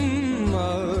dream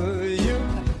of you.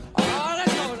 Oh,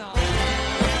 let's go now.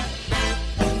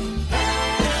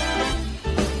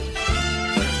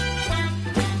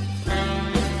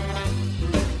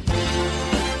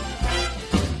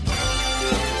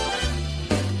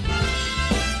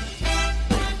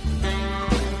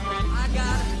 I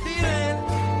got a feeling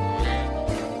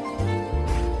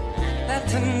that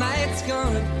tonight's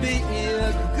gonna be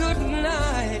a good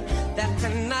night. That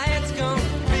tonight's gonna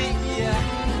be,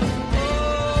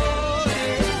 oh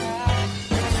yeah.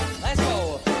 Let's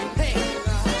go. Hey,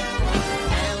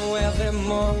 and we'll be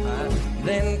more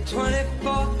than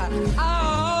 24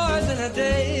 hours in a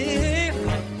day.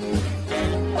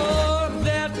 Oh,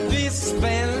 that be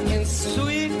spent in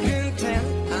sweet content,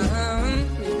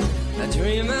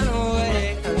 dreaming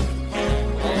away.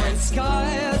 When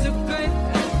skies are gray,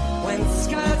 when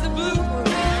skies are blue,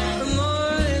 the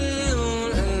morning, noon,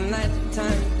 and night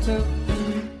time too.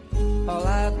 All I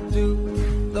do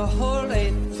the whole day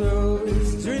through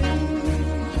is dream.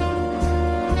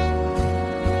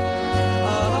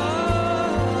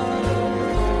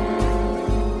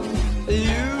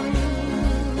 You.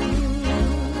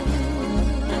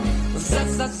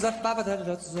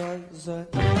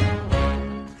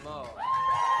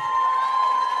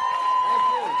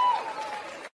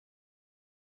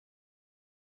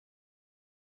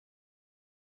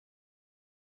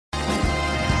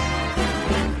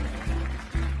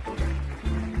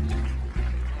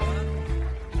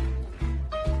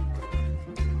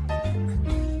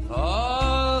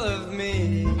 All of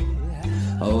me,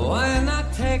 why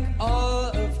not take all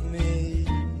of me?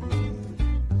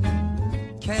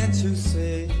 Can't you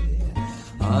see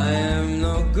I am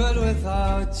no good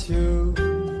without you?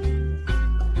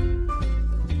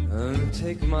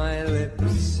 Take my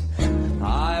lips,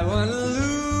 I wanna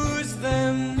lose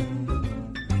them.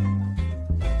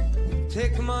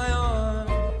 Take my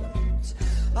arms,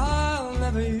 I'll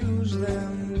never use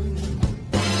them.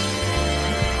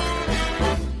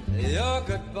 Your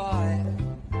goodbye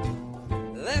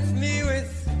left me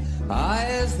with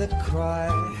eyes that cry.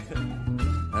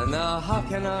 And now how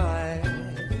can I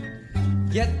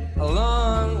get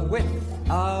along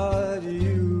without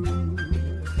you?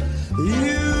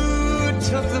 You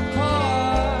took the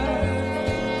part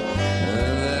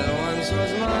that once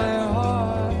was my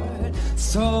heart.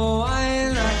 So why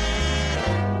not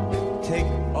take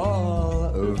all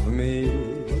of me?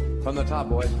 From the top,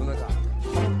 boys, from the top.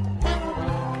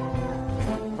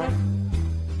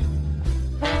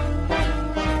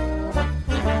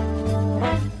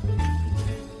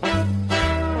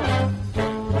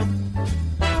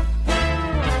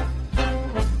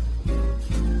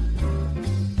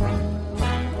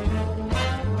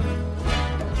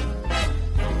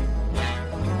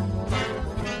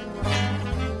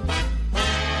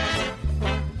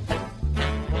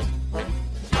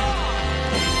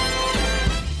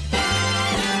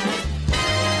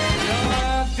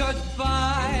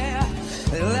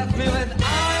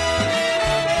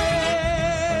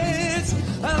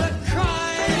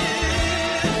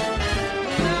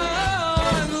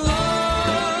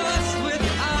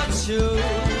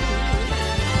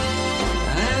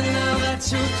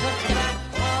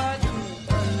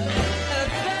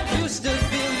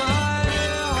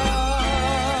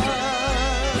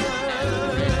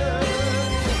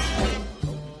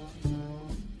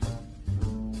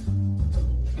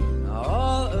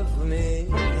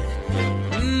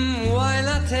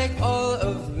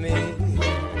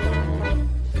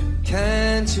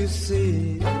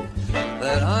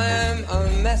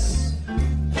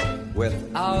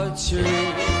 without you.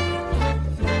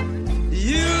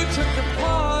 You took the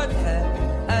part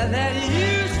that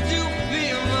used to be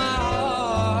my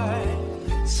heart.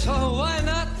 So why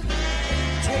not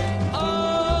take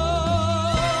all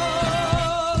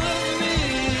of me?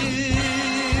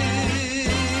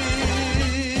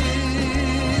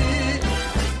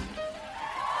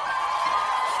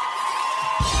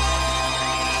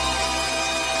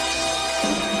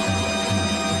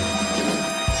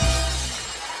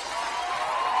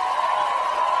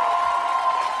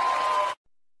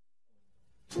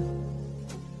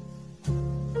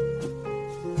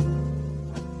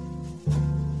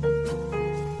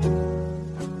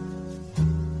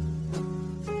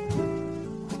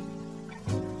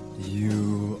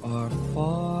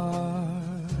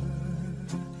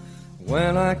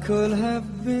 When I could have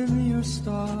been your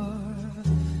star,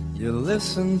 you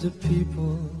listened to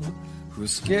people who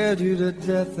scared you to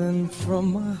death, and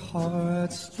from my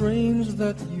heart, strange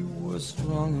that you were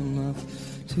strong enough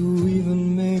to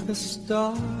even make a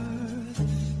start.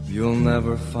 You'll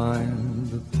never find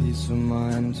the peace of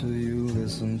mind till you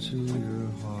listen to your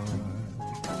heart.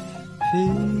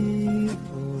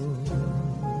 People,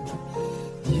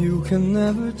 you can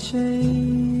never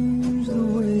change the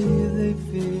way they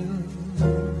feel.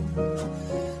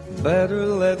 Better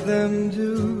let them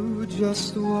do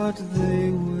just what they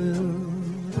will,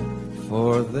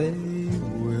 for they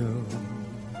will.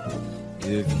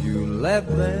 If you let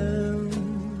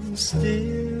them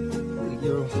steal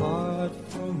your heart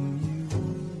from you,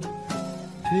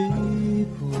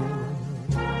 people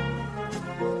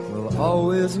will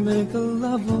always make a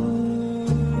lover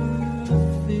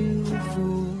feel a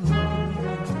fool.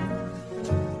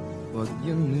 But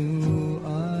you knew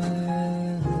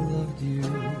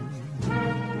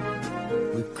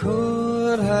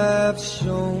could have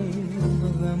shown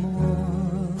them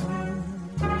all.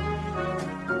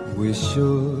 We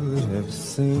should have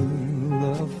seen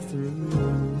love through.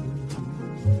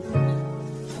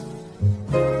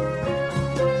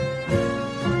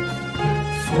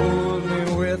 Fooled me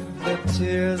with the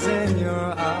tears in your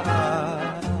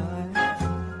eyes,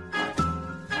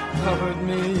 covered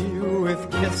me with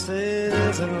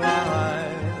kisses and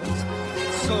lies.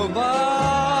 So bye.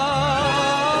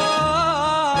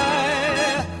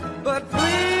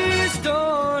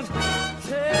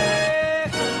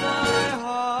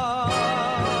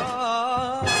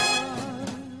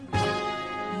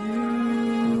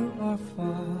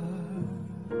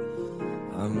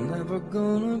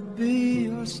 Gonna be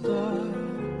your star.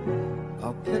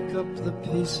 I'll pick up the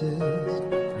pieces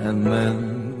and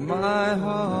mend my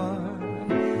heart.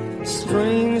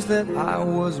 Strange that I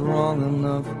was wrong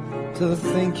enough to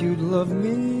think you'd love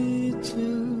me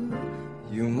too.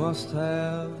 You must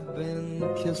have been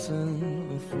kissing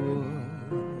a fool.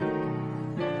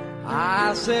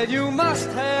 I said you must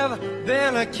have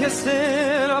been a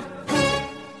kissing a fool.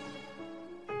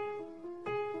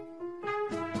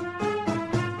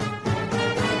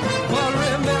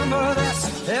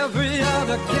 Every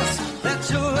other kiss that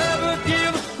you'll ever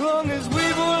give, long as we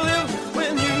will live.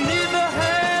 When you need the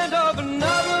hand of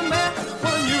another man,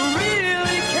 when you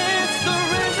really can't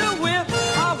surrender with,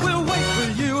 I will wait for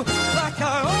you like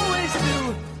I always do.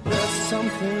 There's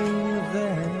something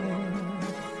there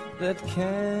that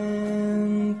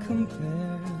can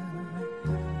compare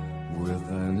with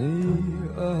any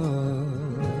other.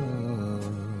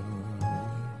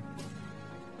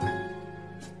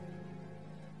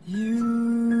 You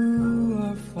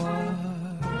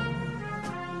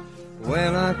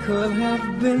when I could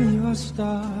have been your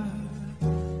star,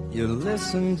 you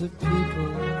listened to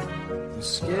people who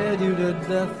scared you to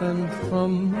death, and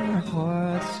from my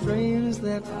heart, strange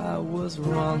that I was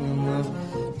wrong enough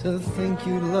to think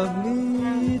you loved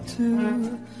me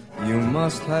too. You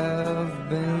must have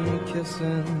been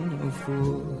kissing a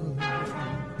fool.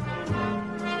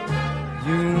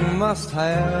 You must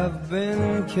have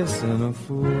been kissing a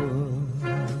fool.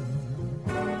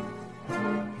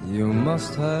 You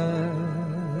must have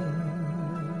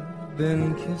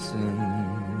been kissing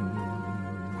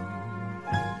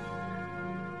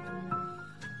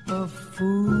a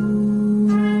fool.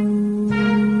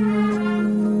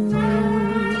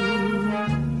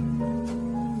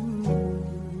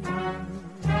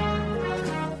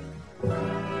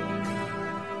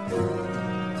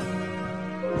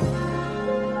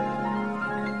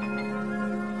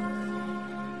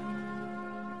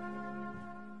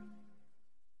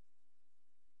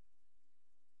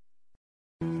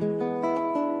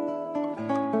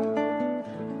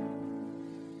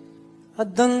 A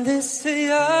donde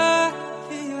sea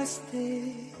que yo esté,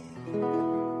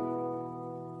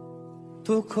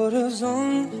 tu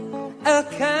corazón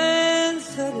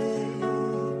alcanzaré.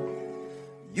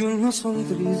 una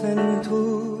sonrisa en tu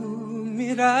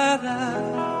mirada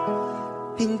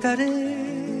pintaré.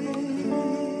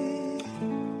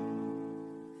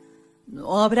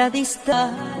 No habrá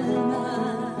distancia,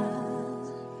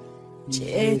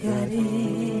 llegaré.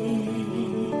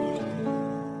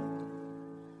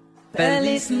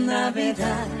 Feliz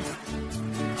Navidad,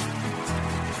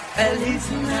 feliz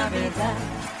Navidad,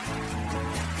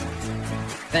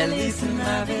 feliz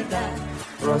Navidad,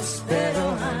 próspero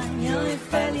año y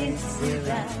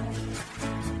felicidad.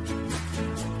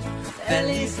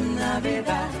 Feliz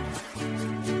Navidad,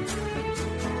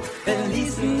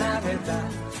 feliz Navidad,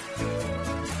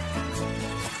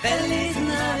 feliz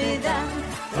Navidad,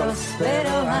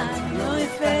 próspero año y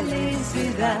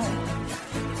felicidad.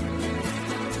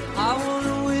 I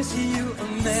wanna wish you a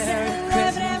Merry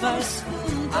Christmas.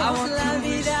 I want to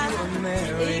wish you a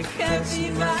Merry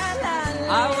Christmas.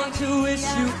 I want to wish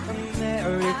you a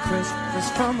Merry Christmas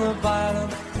from the bottom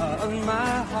of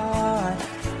my heart.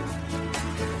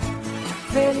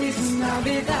 Feliz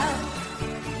Navidad,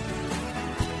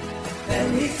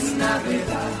 Feliz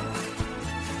Navidad,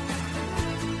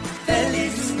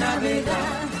 feliz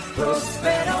Navidad,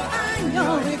 próspero año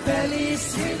y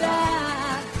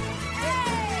felicidad.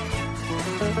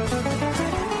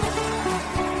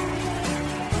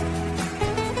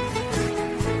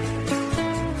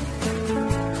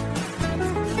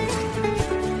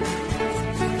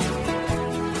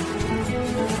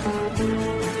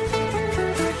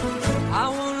 I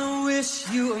wanna wish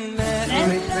you a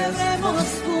Merry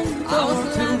Christmas. I want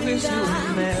to wish you a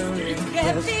Merry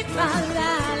Christmas.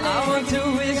 I want to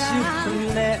wish you a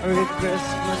Merry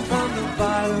Christmas from the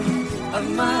bottom of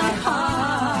my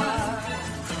heart.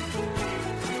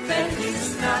 Feliz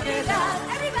Navidad,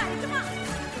 everybody, come on.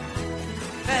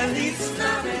 Feliz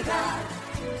Navidad,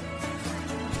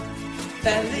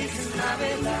 Feliz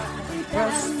Navidad,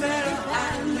 próspero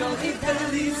año y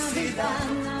felicidad.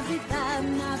 Navidad,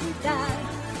 Navidad,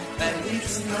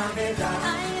 Feliz Navidad,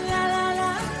 ay la la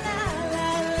la la la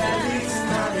la. Feliz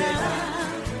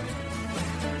Navidad,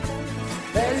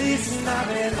 Feliz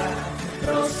Navidad,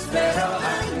 Próspero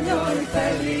año y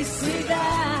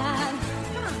felicidad.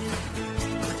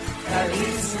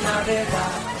 Feliz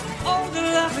Navidad, all the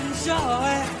love and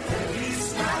joy. Feliz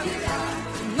Navidad,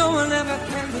 no one ever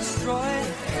can destroy.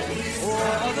 Oh,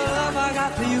 all the love I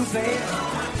got for you, babe,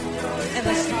 and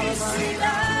the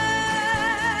felicidad.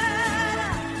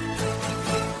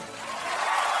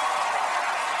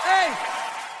 Hey,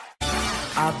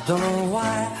 I don't know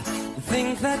why you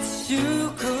think that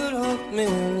you could help me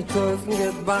when you couldn't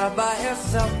get by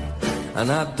yourself,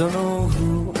 and I don't know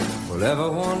who will ever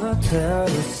wanna tell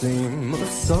the seam of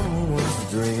someone's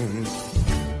dream.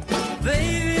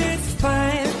 Baby, it's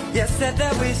fine. You said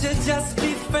that we should just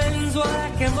be friends. Well,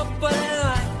 I came up with a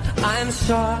line. I'm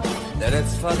sure that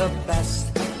it's for the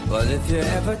best, but if you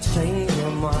ever change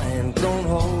your mind, don't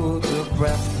hold your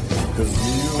breath, 'cause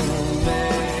you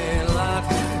may not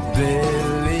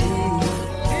believe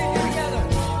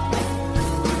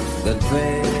that,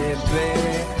 baby,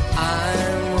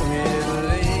 I'm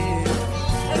relieved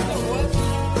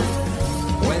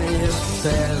when you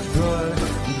said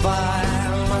goodbye.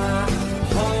 My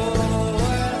whole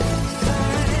world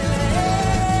sang.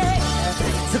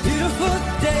 It's a beautiful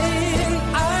day and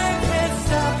I can't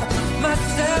stop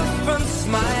myself from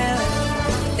smiling.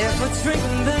 If we're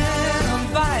drinking, then I'm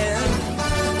buying,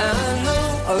 and I know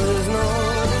there's no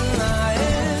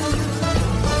denying.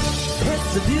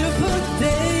 It's a beautiful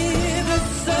day, the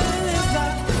sun is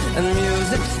up and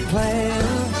music's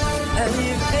playing, and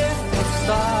even if it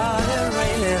started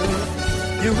raining,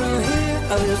 you will hear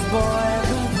this boy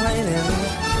complaining,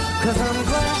 'cause I'm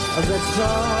glad that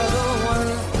you're the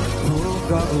one who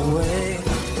got away.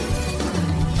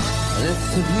 And it's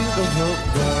a beautiful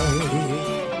day.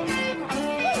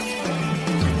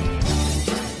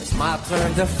 It's my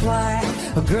turn to fly.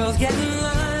 A girl's getting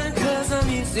line, 'cause I'm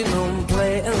used to don't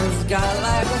play in this guy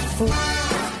like a fool.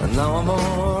 And now I'm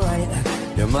alright.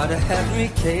 You might have had me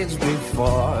caged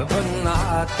before, but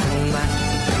not tonight.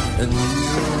 And you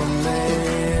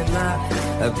may not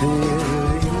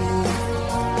believe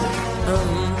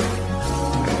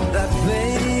that,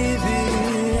 baby,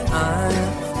 I'm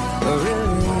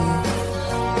really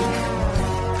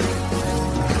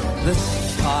the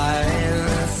fire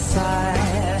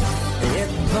inside.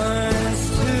 It burns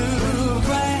too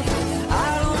bright. I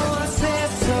don't wanna say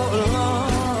it so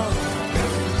long.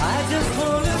 I just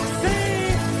wanna say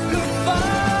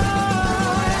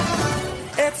goodbye.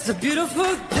 It's a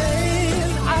beautiful day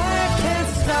and I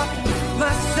can't stop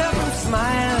myself from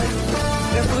smiling.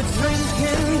 If we're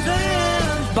drinking, then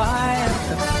I'm buying.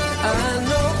 I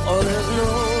know there's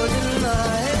no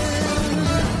denying.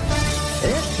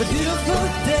 a beautiful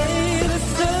day, the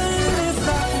sun is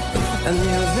up and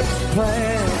music's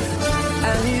playing.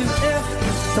 And even if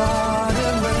it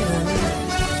started raining,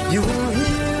 you will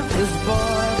hear this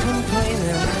boy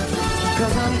complaining.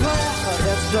 'Cause I'm glad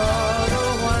that you're the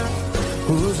one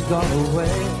who's gone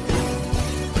away.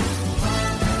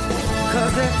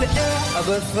 'Cause if you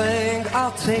ever think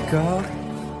I'll take up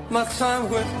my time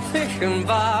with thinking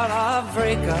about our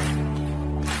breakup,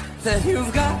 then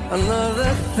you've got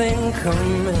another thing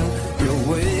coming your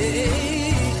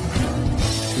way.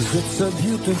 'Cause it's a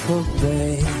beautiful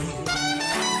day.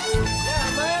 Yeah,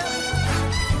 man.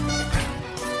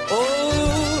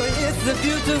 Oh, it's a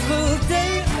beautiful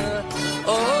day.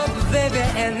 Oh, baby,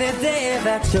 any day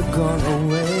that you're gone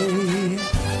away,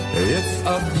 it's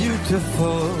a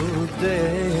beautiful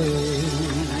day.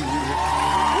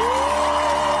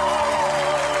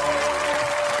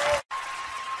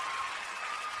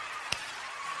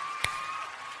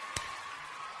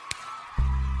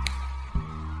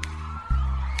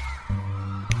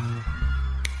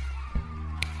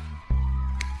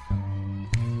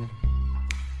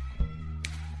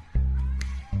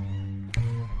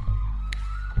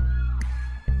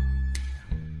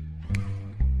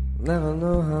 Never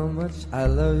know how much I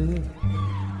love you.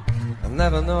 I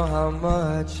never know how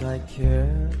much I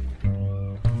care.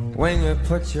 When you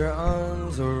put your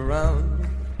arms around me,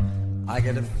 I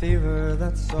get a fever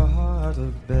that's so hard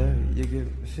to bear. You give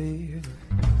me fever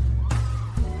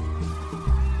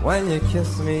when you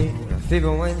kiss me, a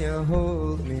fever when you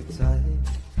hold me tight.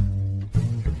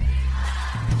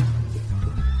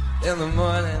 In the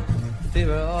morning,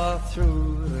 fever all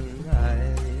through the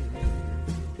night.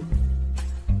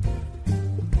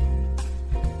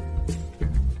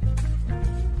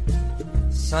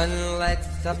 Sun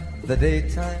lights up the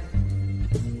daytime,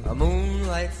 a moon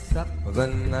lights up the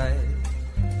night.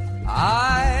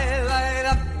 I light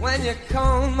up when you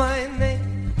call my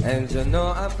name, and you know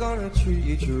I'm gonna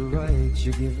treat you right.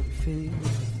 You give me fever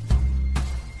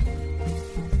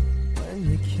when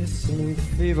you kiss me,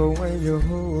 fever when you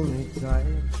hold me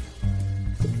tight.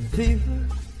 Fever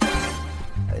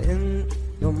in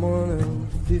the morning,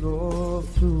 fever all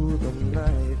through the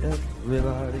night.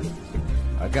 Everybody,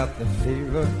 I got the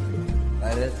fever,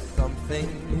 that is something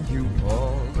you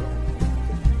all know.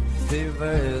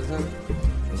 Fever isn't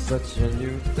such a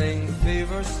new thing,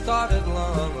 fever started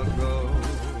long ago.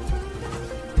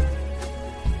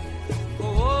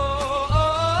 Oh,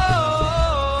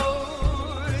 oh,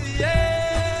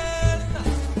 yeah.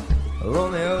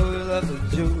 Romeo loved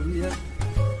Juliet,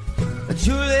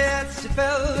 Juliet, she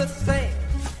felt the same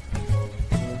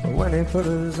when he put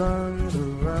his arms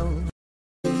around.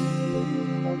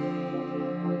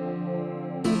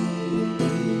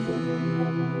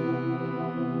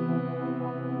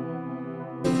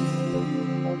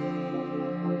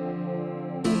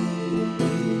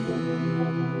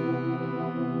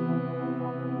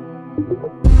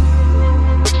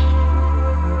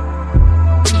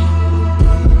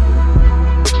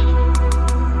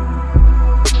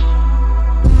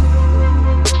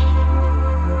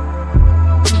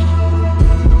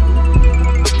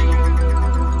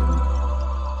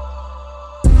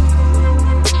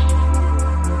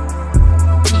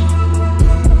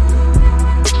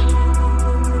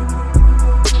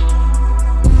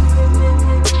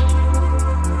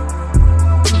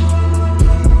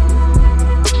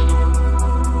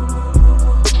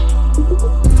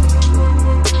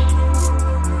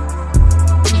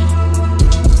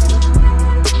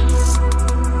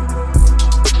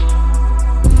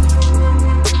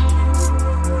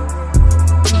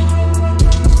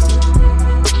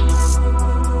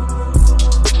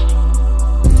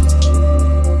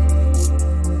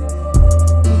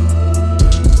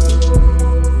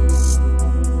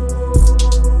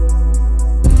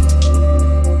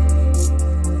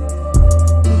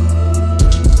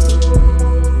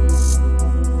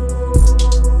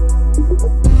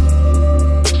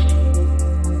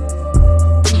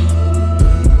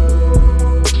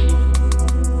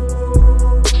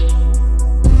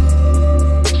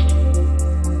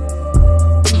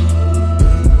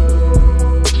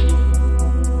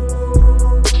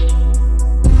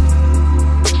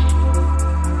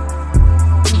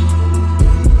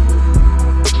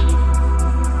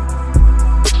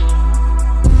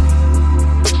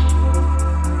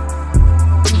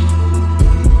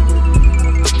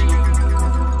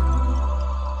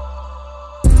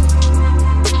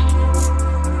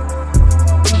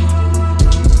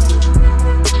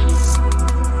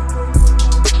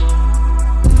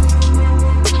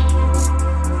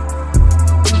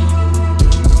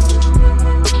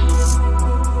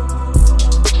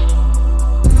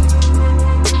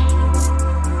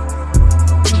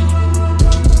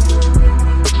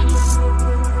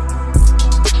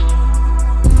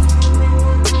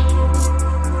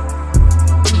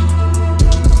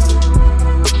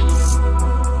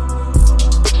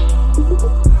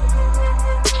 you.